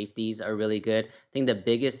 The safeties are really good. I think the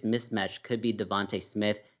biggest mismatch could be Devontae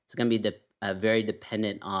Smith. It's going to be very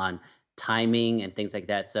dependent on timing and things like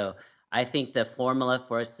that. So I think the formula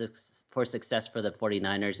for success for the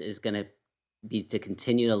 49ers is going to be to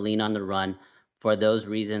continue to lean on the run. For those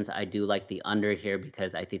reasons, I do like the under here,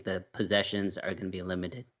 because I think the possessions are going to be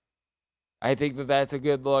limited. I think that that's a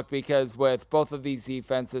good look, because with both of these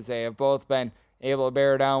defenses, they have both been able to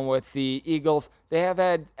bear down with the Eagles. They have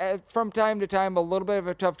had, from time to time, a little bit of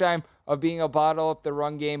a tough time of being able to bottle up the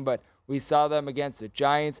run game, but we saw them against the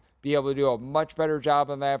Giants be able to do a much better job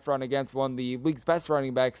on that front against one of the league's best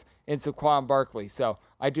running backs in Saquon Barkley. So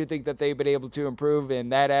I do think that they've been able to improve in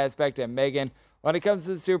that aspect. And Megan, when it comes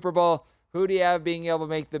to the Super Bowl, who do you have being able to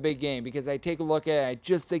make the big game? Because I take a look at it, I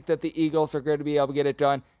just think that the Eagles are going to be able to get it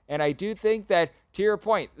done. And I do think that, to your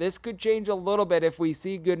point, this could change a little bit if we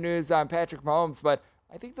see good news on Patrick Mahomes, but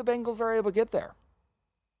I think the Bengals are able to get there.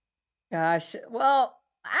 Gosh, well,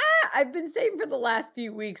 I've been saying for the last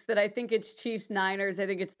few weeks that I think it's Chiefs-Niners. I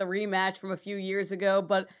think it's the rematch from a few years ago.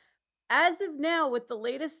 But as of now, with the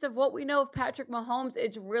latest of what we know of Patrick Mahomes,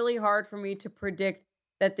 it's really hard for me to predict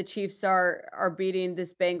that the Chiefs are beating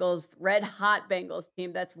this red-hot Bengals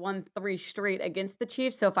team that's won 3 straight against the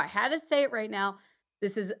Chiefs. So if I had to say it right now,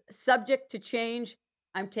 this is subject to change.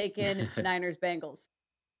 I'm taking Niners-Bengals.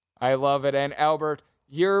 I love it. And Albert,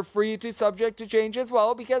 you're free to subject to change as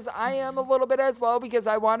well, because I am a little bit as well, because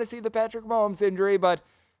I want to see the Patrick Mahomes injury. But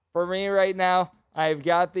for me right now, I've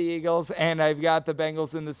got the Eagles and I've got the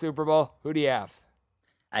Bengals in the Super Bowl. Who do you have?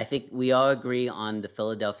 I think we all agree on the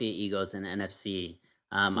Philadelphia Eagles in NFC.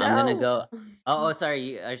 I'm going to go. Oh, sorry.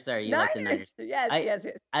 You like the Niners. Yes.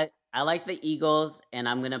 I like the Eagles, and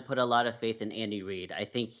I'm going to put a lot of faith in Andy Reid. I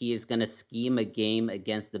think he is going to scheme a game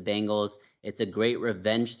against the Bengals. It's a great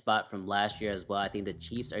revenge spot from last year as well. I think the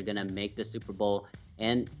Chiefs are going to make the Super Bowl,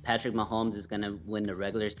 and Patrick Mahomes is going to win the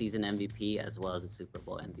regular season MVP as well as the Super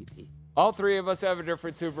Bowl MVP. All three of us have a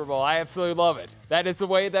different Super Bowl. I absolutely love it. That is the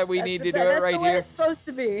way that we need to do it right here. That's the way it's supposed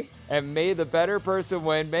to be. And may the better person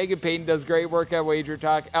win. Megan Payton does great work at Wager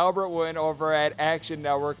Talk. Albert Wynn over at Action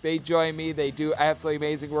Network. They join me. They do absolutely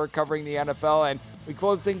amazing work covering the NFL. And we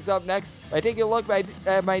close things up next by taking a look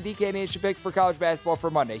at my DK Nation pick for college basketball for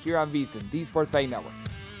Monday here on VSiN, the Sports Betting Network.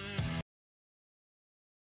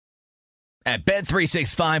 At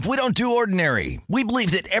Bet365, we don't do ordinary. We believe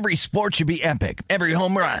that every sport should be epic. Every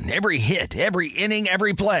home run, every hit, every inning,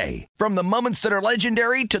 every play. From the moments that are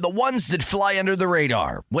legendary to the ones that fly under the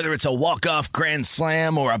radar. Whether it's a walk-off grand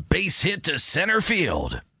slam or a base hit to center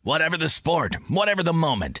field. Whatever the sport, whatever the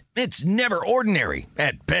moment. It's never ordinary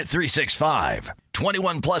at Bet365.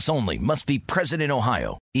 21 plus only. Must be present in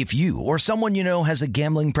Ohio. If you or someone you know has a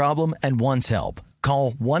gambling problem and wants help,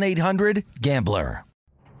 call 1-800-GAMBLER.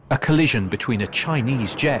 A collision between a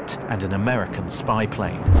Chinese jet and an American spy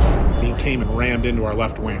plane. He came and rammed into our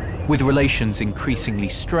left wing. With relations increasingly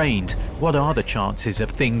strained, what are the chances of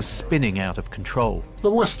things spinning out of control?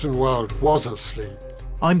 The Western world was asleep.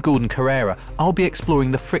 I'm Gordon Carrera. I'll be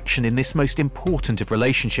exploring the friction in this most important of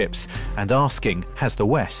relationships and asking, has the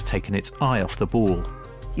West taken its eye off the ball?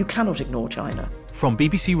 You cannot ignore China. From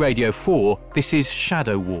BBC Radio 4, this is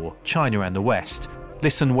Shadow War, China and the West.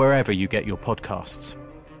 Listen wherever you get your podcasts.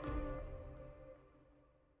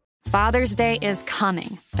 Father's Day is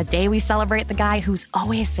coming, a day we celebrate the guy who's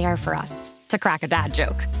always there for us. To crack a dad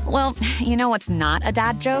joke. Well, you know what's not a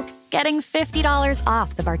dad joke? Getting $50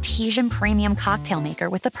 off the Bartesian Premium Cocktail Maker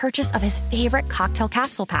with the purchase of his favorite cocktail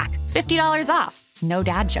capsule pack. $50 off. No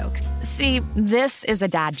dad joke. See, this is a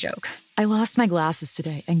dad joke. I lost my glasses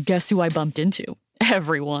today, and guess who I bumped into?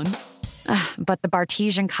 Everyone. But the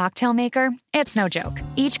Bartesian Cocktail Maker, it's no joke.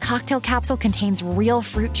 Each cocktail capsule contains real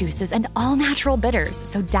fruit juices and all-natural bitters,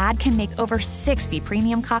 so Dad can make over 60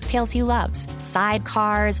 premium cocktails he loves.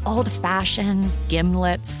 Sidecars, old fashions,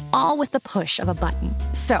 gimlets, all with the push of a button.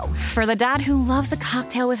 So, for the dad who loves a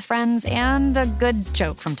cocktail with friends and a good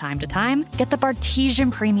joke from time to time, get the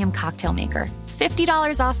Bartesian Premium Cocktail Maker.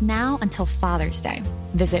 $50 off now until Father's Day.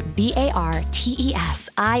 Visit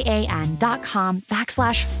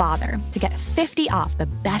BARTESIAN.com/father to get 50 off the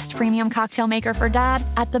best premium cocktail maker for dad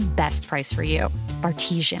at the best price for you.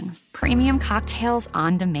 Bartesian. Premium cocktails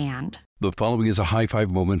on demand. The following is a high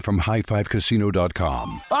five moment from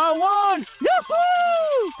highfivecasino.com. I won! Yahoo!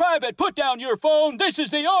 Private, put down your phone. This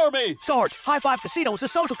is the Army. Sarge, High Five Casino is a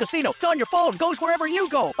social casino. It's on your phone. Goes wherever you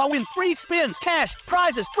go. I win free spins, cash,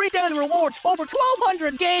 prizes, free daily rewards, over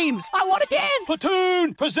 1,200 games. I won again.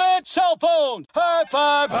 Platoon, present cell phone. High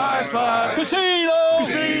Five. High Five. Casino.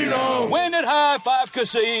 Casino. Win at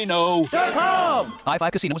highfivecasino.com. High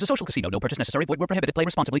Five Casino is a social casino. No purchase necessary. Void where prohibited. Play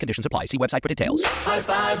responsibly. Conditions apply. See website for details. High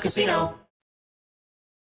Five Casino.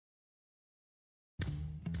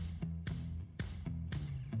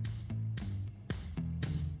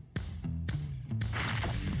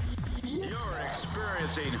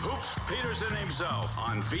 Experiencing Hoops Peterson himself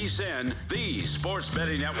on VSiN, the Sports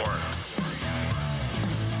Betting Network.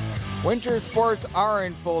 Winter sports are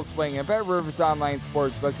in full swing, and Bet Rivers Online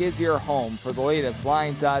Sportsbook is your home for the latest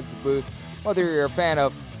lines, odds, and boosts. Whether you're a fan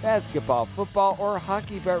of basketball, football, or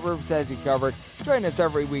hockey, Bet Rivers has you covered. Join us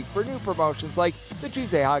every week for new promotions like the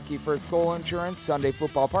Tuesday Hockey First Goal Insurance, Sunday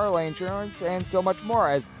Football Parlay Insurance, and so much more,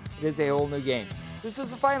 as it is a whole new game. This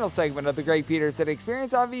is the final segment of the Greg Peterson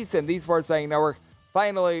Experience on VSiN, the Sports Betting Network.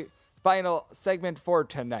 Final segment for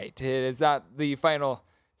tonight. It is not the final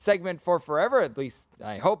segment for forever, at least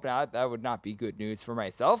I hope not. That would not be good news for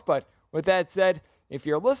myself. But with that said, if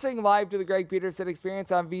you're listening live to the Greg Peterson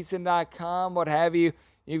Experience on VSiN.com, what have you,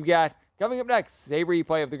 you've got coming up next a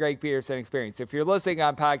replay of the Greg Peterson Experience. If you're listening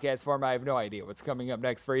on podcast form, I have no idea what's coming up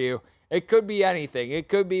next for you. It could be anything. It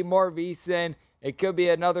could be more VSiN. It could be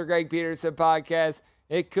another Greg Peterson podcast.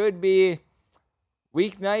 It could be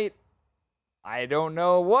weeknight. I don't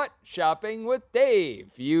know what. Shopping with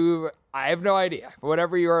Dave. I have no idea.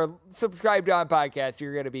 Whatever you are subscribed to on podcasts,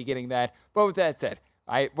 you're going to be getting that. But with that said,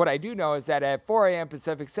 what I do know is that at 4 a.m.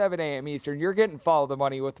 Pacific, 7 a.m. Eastern, you're getting Follow the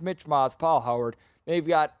Money with Mitch Moss, Paul Howard. They've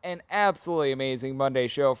got an absolutely amazing Monday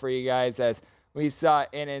show for you guys, as we saw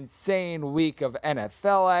an insane week of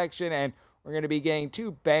NFL action, and we're going to be getting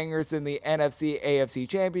two bangers in the NFC-AFC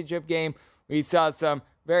Championship game. We saw some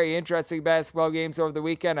very interesting basketball games over the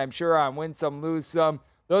weekend. I'm sure on Win Some, Lose Some.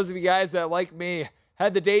 Those of you guys that, like me,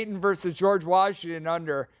 had the Dayton versus George Washington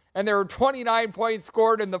under, and there were 29 points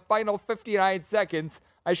scored in the final 59 seconds.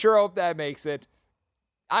 I sure hope that makes it.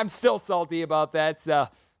 I'm still salty about that, so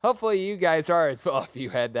hopefully you guys are as well if you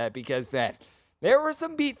had that, because, man, there were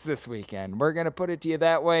some beats this weekend. We're going to put it to you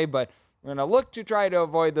that way, but we're going to look to try to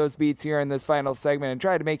avoid those beats here in this final segment and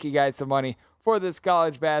try to make you guys some money for this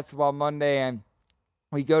College Basketball Monday. And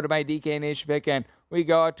we go to my DK Nation pick, and we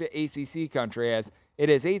go out to ACC country, as it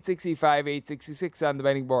is 865, 866 on the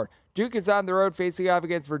betting board. Duke is on the road facing off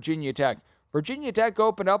against Virginia Tech. Virginia Tech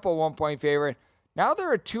opened up a 1-point favorite. Now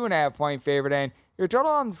they're a 2.5-point favorite, and your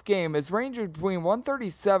total on this game is ranging between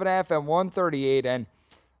 137.5 and 138, and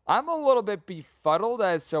I'm a little bit befuddled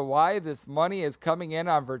as to why this money is coming in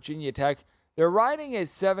on Virginia Tech. They're riding a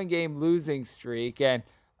 7-game losing streak, and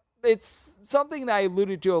it's something that I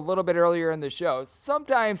alluded to a little bit earlier in the show.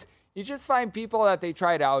 Sometimes you just find people that they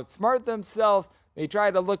try to outsmart themselves. They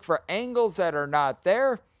try to look for angles that are not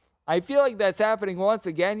there. I feel like that's happening once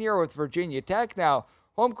again here with Virginia Tech. Now,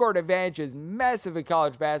 home court advantage is massive in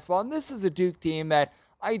college basketball, and this is a Duke team that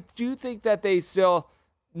I do think that they still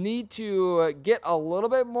need to get a little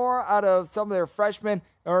bit more out of some of their freshmen,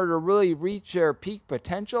 in order to really reach their peak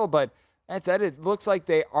potential. But that said, it looks like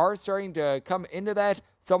they are starting to come into that.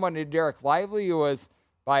 Someone in Derek Lively, who was,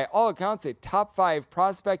 by all accounts, a top 5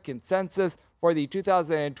 prospect consensus for the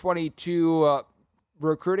 2022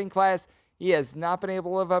 recruiting class. He has not been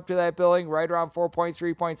able to live up to that billing, right around 4 points,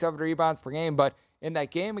 3.7 rebounds per game. But in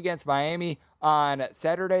that game against Miami on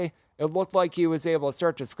Saturday, it looked like he was able to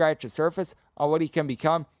start to scratch the surface on what he can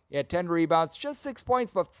become. He had 10 rebounds, just 6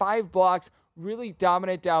 points, but 5 blocks, really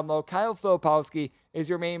dominant down low. Kyle Filipowski is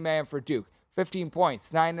your main man for Duke. 15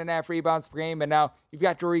 points, 9.5 rebounds per game, and now you've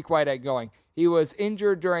got Dariq Whitehead going. He was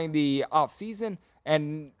injured during the offseason,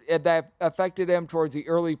 and that affected him towards the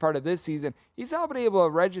early part of this season. He's now been able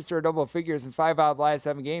to register double figures in 5 out of the last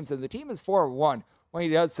 7 games, and the team is 4-1 when he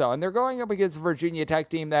does so. And they're going up against a Virginia Tech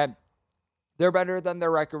team that they're better than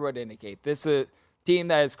their record would indicate. This is a team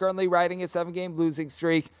that is currently riding a 7-game losing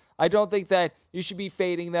streak. I don't think that you should be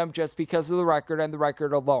fading them just because of the record and the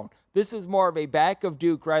record alone. This is more of a back of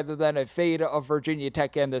Duke rather than a fade of Virginia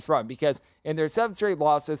Tech in this run, because in their 7 straight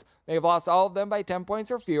losses, they've lost all of them by 10 points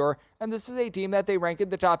or fewer, and this is a team that they rank in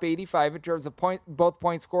the top 85 in terms of both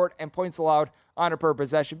points scored and points allowed on a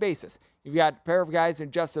per-possession basis. You've got a pair of guys in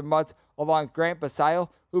Justin Mutz along with Grant Basile,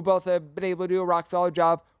 who both have been able to do a rock-solid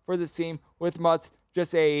job for this team, with Mutz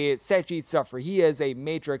just a stat sheet stuffer. He is a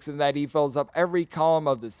matrix in that he fills up every column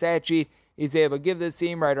of the stat sheet. He's able to give this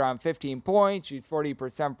team right around 15 points, shoots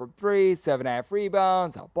 40% from 3, 7.5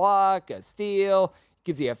 rebounds, a block, a steal,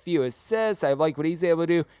 gives you a few assists. I like what he's able to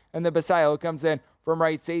do. And then Basile comes in from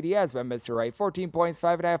right side. He has been Mr. Right. 14 points,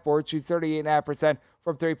 5.5 boards, shoots 38.5%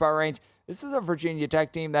 from 3-point range. This is a Virginia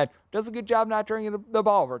Tech team that does a good job not turning the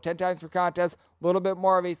ball over. 10 times per contest, a little bit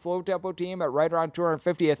more of a slow-tempo team at right around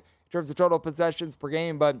 250th in terms of total possessions per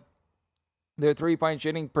game, but their 3-point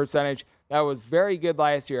shooting percentage, that was very good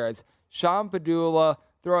last year, as Sean Padula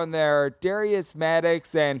throwing there Darius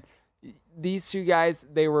Maddox, and these two guys,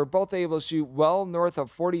 they were both able to shoot well north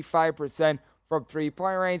of 45% from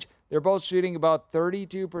 3-point range. They're both shooting about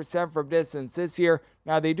 32% from distance this year.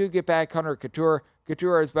 Now, they do get back Hunter Couture.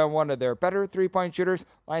 Couture has been one of their better 3-point shooters.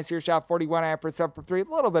 Last year shot 41.5% from 3. A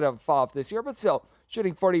little bit of a fall off this year, but still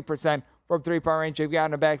shooting 40% from 3-point range. They've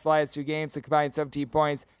gotten him back the last 2 games to combine 17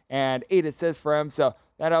 points and 8 assists for him. So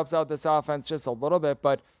that helps out this offense just a little bit.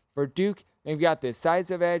 But for Duke, they've got this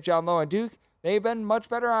size advantage on low. And Duke, they've been much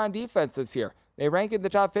better on defense this year. They rank in the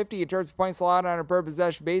top 50 in terms of points allowed on a per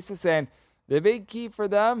possession basis. And the big key for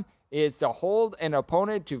them is to hold an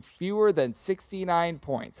opponent to fewer than 69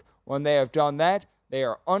 points. When they have done that, they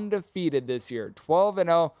are undefeated this year.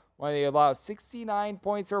 12-0. When they allow 69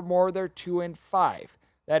 points or more, they're 2-5.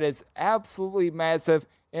 That is absolutely massive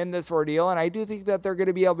in this ordeal, and I do think that they're going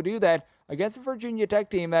to be able to do that against a Virginia Tech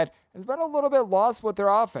team that has been a little bit lost with their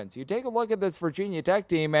offense. You take a look at this Virginia Tech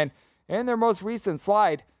team, and in their most recent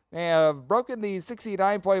slide, they have broken the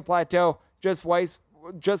 69-point plateau just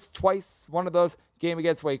twice. One of those game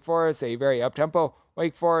against Wake Forest, a very up-tempo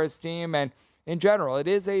Wake Forest team, and in general, it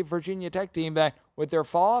is a Virginia Tech team that, with their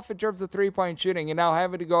fall-off in terms of 3-point shooting and now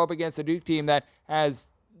having to go up against a Duke team that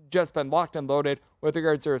has just been locked and loaded with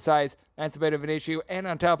regards to their size, that's a bit of an issue. And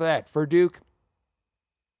on top of that, for Duke,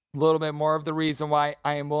 a little bit more of the reason why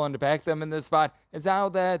I am willing to back them in this spot is now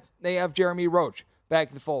that they have Jeremy Roach back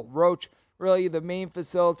in the fold. Roach, really the main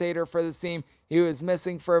facilitator for this team. He was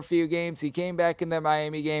missing for a few games. He came back in the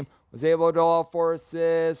Miami game, was able to do all 4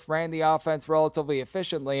 assists, ran the offense relatively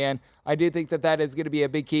efficiently, and I do think that that is going to be a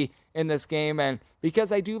big key in this game. And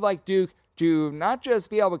because I do like Duke to not just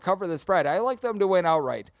be able to cover the spread, I like them to win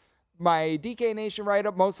outright. My DK Nation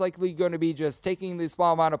write-up most likely going to be just taking the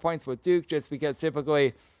small amount of points with Duke, just because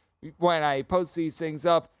typically when I post these things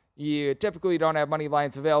up, you typically don't have money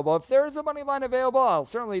lines available. If there is a money line available, I'll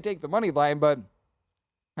certainly take the money line, but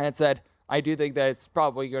that said, I do think that it's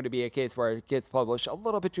probably going to be a case where it gets published a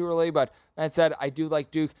little bit too early, but that said, I do like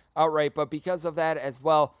Duke outright. But because of that as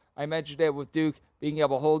well, I mentioned it with Duke being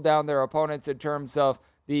able to hold down their opponents in terms of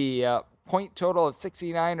the point total of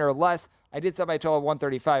 69 or less. I did set my total of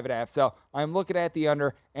 135.5, so I'm looking at the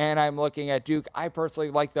under, and I'm looking at Duke. I personally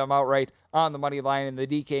like them outright on the money line in the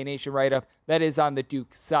DK Nation write-up. That is on the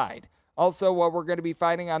Duke side. Also, what we're going to be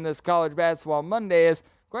finding on this College Basketball Monday is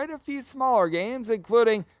quite a few smaller games,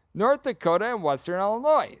 including North Dakota and Western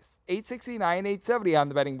Illinois. 869, 870 on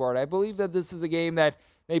the betting board. I believe that this is a game that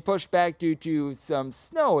they pushed back due to some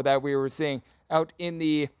snow that we were seeing out in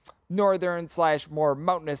the northern/more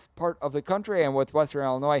mountainous part of the country. And with Western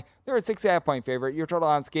Illinois, they're a 6.5-point favorite. Your total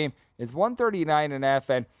on this game is 139.5,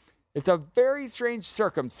 and it's a very strange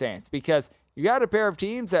circumstance because you got a pair of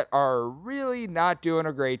teams that are really not doing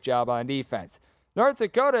a great job on defense. North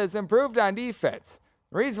Dakota has improved on defense.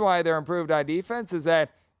 The reason why they're improved on defense is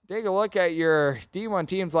that take a look at your D1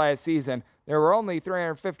 teams last season. There were only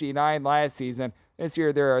 359 last season. This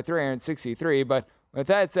year there are 363. But with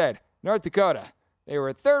that said, North Dakota, they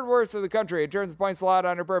were third worst in the country in terms of points allowed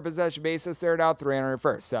on a per possession basis. They're now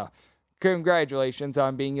 301st. So congratulations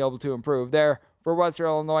on being able to improve there. For Western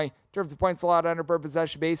Illinois, in terms of points allowed on a per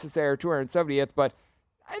possession basis, they are 270th. But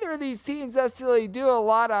neither of these teams necessarily do a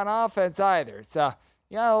lot on offense either. So,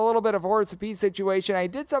 a little bit of a horse apiece situation. I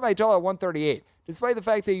did set my total at 138. Despite the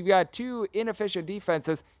fact that you've got two inefficient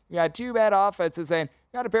defenses, you got two bad offenses, and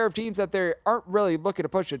you got a pair of teams that they aren't really looking to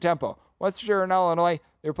push the tempo. Western Illinois,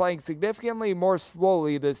 they're playing significantly more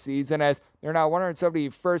slowly this season as they're now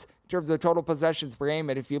 171st in terms of total possessions per game.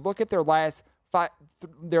 And if you look at their last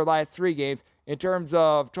three games, in terms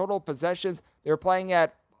of total possessions, they're playing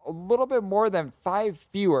at a little bit more than 5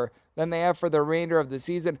 fewer than they have for the remainder of the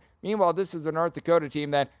season. Meanwhile, this is a North Dakota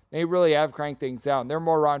team that they really have cranked things down. They're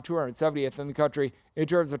more around 270th in the country in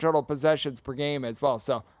terms of total possessions per game as well.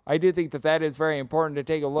 So I do think that is very important to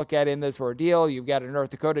take a look at in this ordeal. You've got a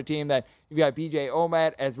North Dakota team that you've got BJ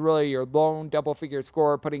Omat as really your lone double-figure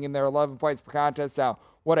scorer, putting in their 11 points per contest. Now,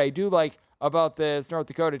 what I do like about this North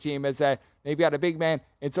Dakota team is that they've got a big man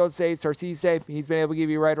in Sosei Sarcisse. He's been able to give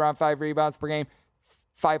you right around 5 rebounds per game,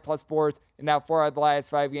 5+ boards, and now 4 out of the last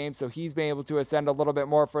 5 games. So he's been able to ascend a little bit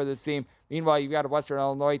more for this team. Meanwhile, you've got a Western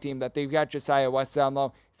Illinois team that they've got Josiah West down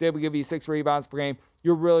low. He's able to give you 6 rebounds per game.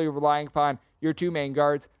 You're really relying upon your 2 main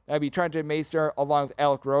guards. That'd be Trenton Macer along with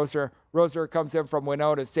Alec Roser. Roser comes in from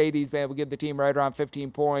Winona State. He's been able to give the team right around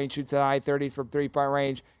 15 points, shoots in the high 30s from 3-point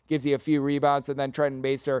range, gives you a few rebounds. And then Trenton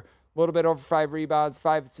Macer, a little bit over 5 rebounds,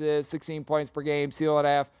 16 points per game, seal and a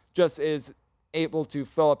half, just is able to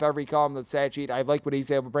fill up every column of the stat sheet. I like what he's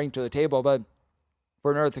able to bring to the table, but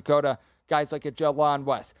for North Dakota, guys like a Jelon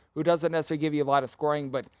West, who doesn't necessarily give you a lot of scoring,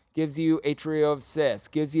 but gives you a trio of assists,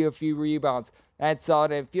 gives you a few rebounds. That's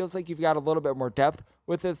solid. It feels like you've got a little bit more depth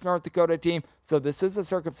with this North Dakota team. So this is a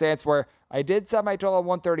circumstance where I did set my total at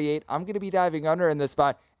 138. I'm going to be diving under in this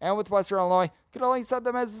spot. And with Western Illinois, could only set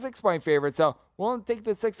them as a 6-point favorite. So we'll take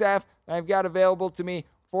the 6.5 that I've got available to me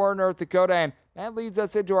for North Dakota. And that leads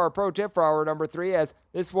us into our pro tip for hour number 3, as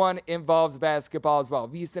this one involves basketball as well.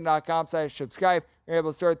 VSiN.com/subscribe. You're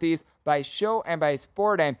able to sort these by show and by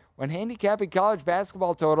sport. And when handicapping college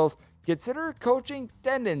basketball totals, consider coaching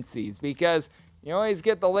tendencies, because you always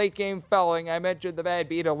get the late game fouling. I mentioned the bad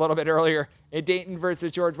beat a little bit earlier in Dayton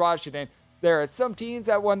versus George Washington. There are some teams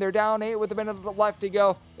that when they're down 8 with a minute left to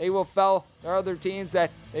go, they will foul. There are other teams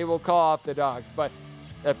that they will call off the dogs. But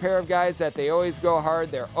a pair of guys that they always go hard,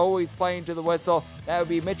 they're always playing to the whistle. That would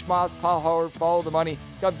be Mitch Moss, Paul Howard. Follow the money.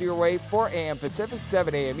 Comes your way 4 a.m. Pacific,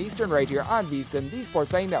 7 a.m. Eastern, right here on VSiN, the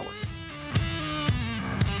Sports Betting Network.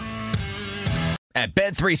 At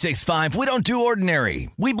Bet365, we don't do ordinary.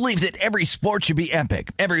 We believe that every sport should be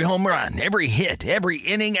epic. Every home run, every hit, every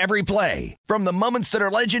inning, every play. From the moments that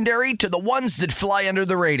are legendary to the ones that fly under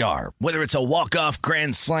the radar. Whether it's a walk-off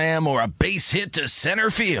grand slam or a base hit to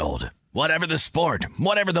center field. Whatever the sport,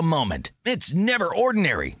 whatever the moment, it's never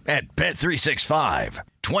ordinary at Bet365.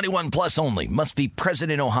 21 plus only. Must be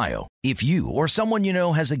present in Ohio. If you or someone you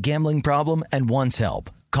know has a gambling problem and wants help,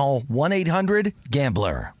 call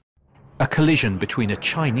 1-800-GAMBLER. A collision between a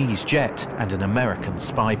Chinese jet and an American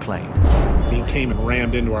spy plane. He came and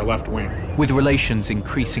rammed into our left wing. With relations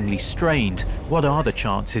increasingly strained, what are the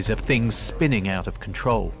chances of things spinning out of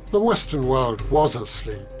control? The Western world was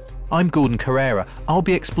asleep. I'm Gordon Carrera. I'll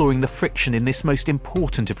be exploring the friction in this most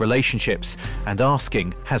important of relationships and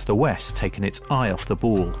asking, has the West taken its eye off the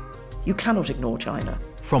ball? You cannot ignore China.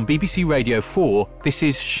 From BBC Radio 4, this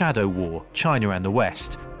is Shadow War, China and the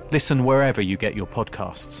West. Listen wherever you get your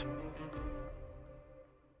podcasts.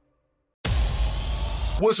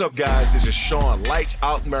 What's up, guys? This is Sean Lights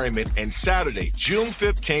Out Merriman, and Saturday, June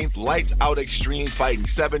 15th, Lights Out Extreme Fighting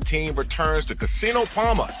 17 returns to Casino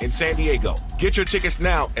Palma in San Diego. Get your tickets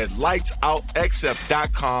now at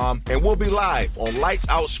lightsoutxf.com, and we'll be live on Lights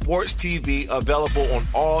Out Sports TV, available on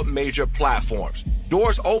all major platforms.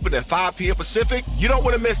 Doors open at 5 p.m. Pacific. You don't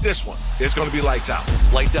want to miss this one. It's going to be Lights Out.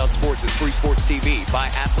 Lights Out Sports is free sports TV by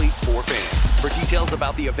athletes for fans. For details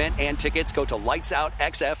about the event and tickets, go to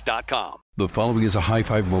lightsoutxf.com. The following is a high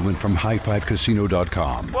five moment from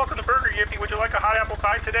highfivecasino.com. Welcome to Burger Yippee. Would you like a hot apple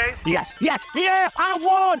pie today? Yes, yeah, I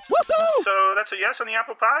won! Woohoo! So that's a yes on the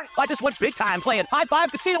apple pie? I just went big time playing High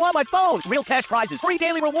Five Casino on my phone. Real cash prizes, free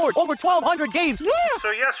daily rewards, over 1,200 games. Yeah!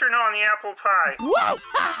 So yes or no on the apple pie? Whoa!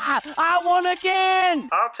 I won again!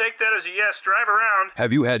 I'll take that as a yes. Drive around.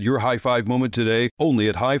 Have you had your high five moment today? Only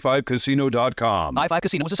at highfivecasino.com. High Five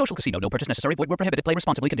Casino is a social casino. No purchase necessary. Void where prohibited. Play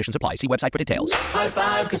responsibly. Conditions apply. See website for details. High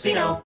Five Casino.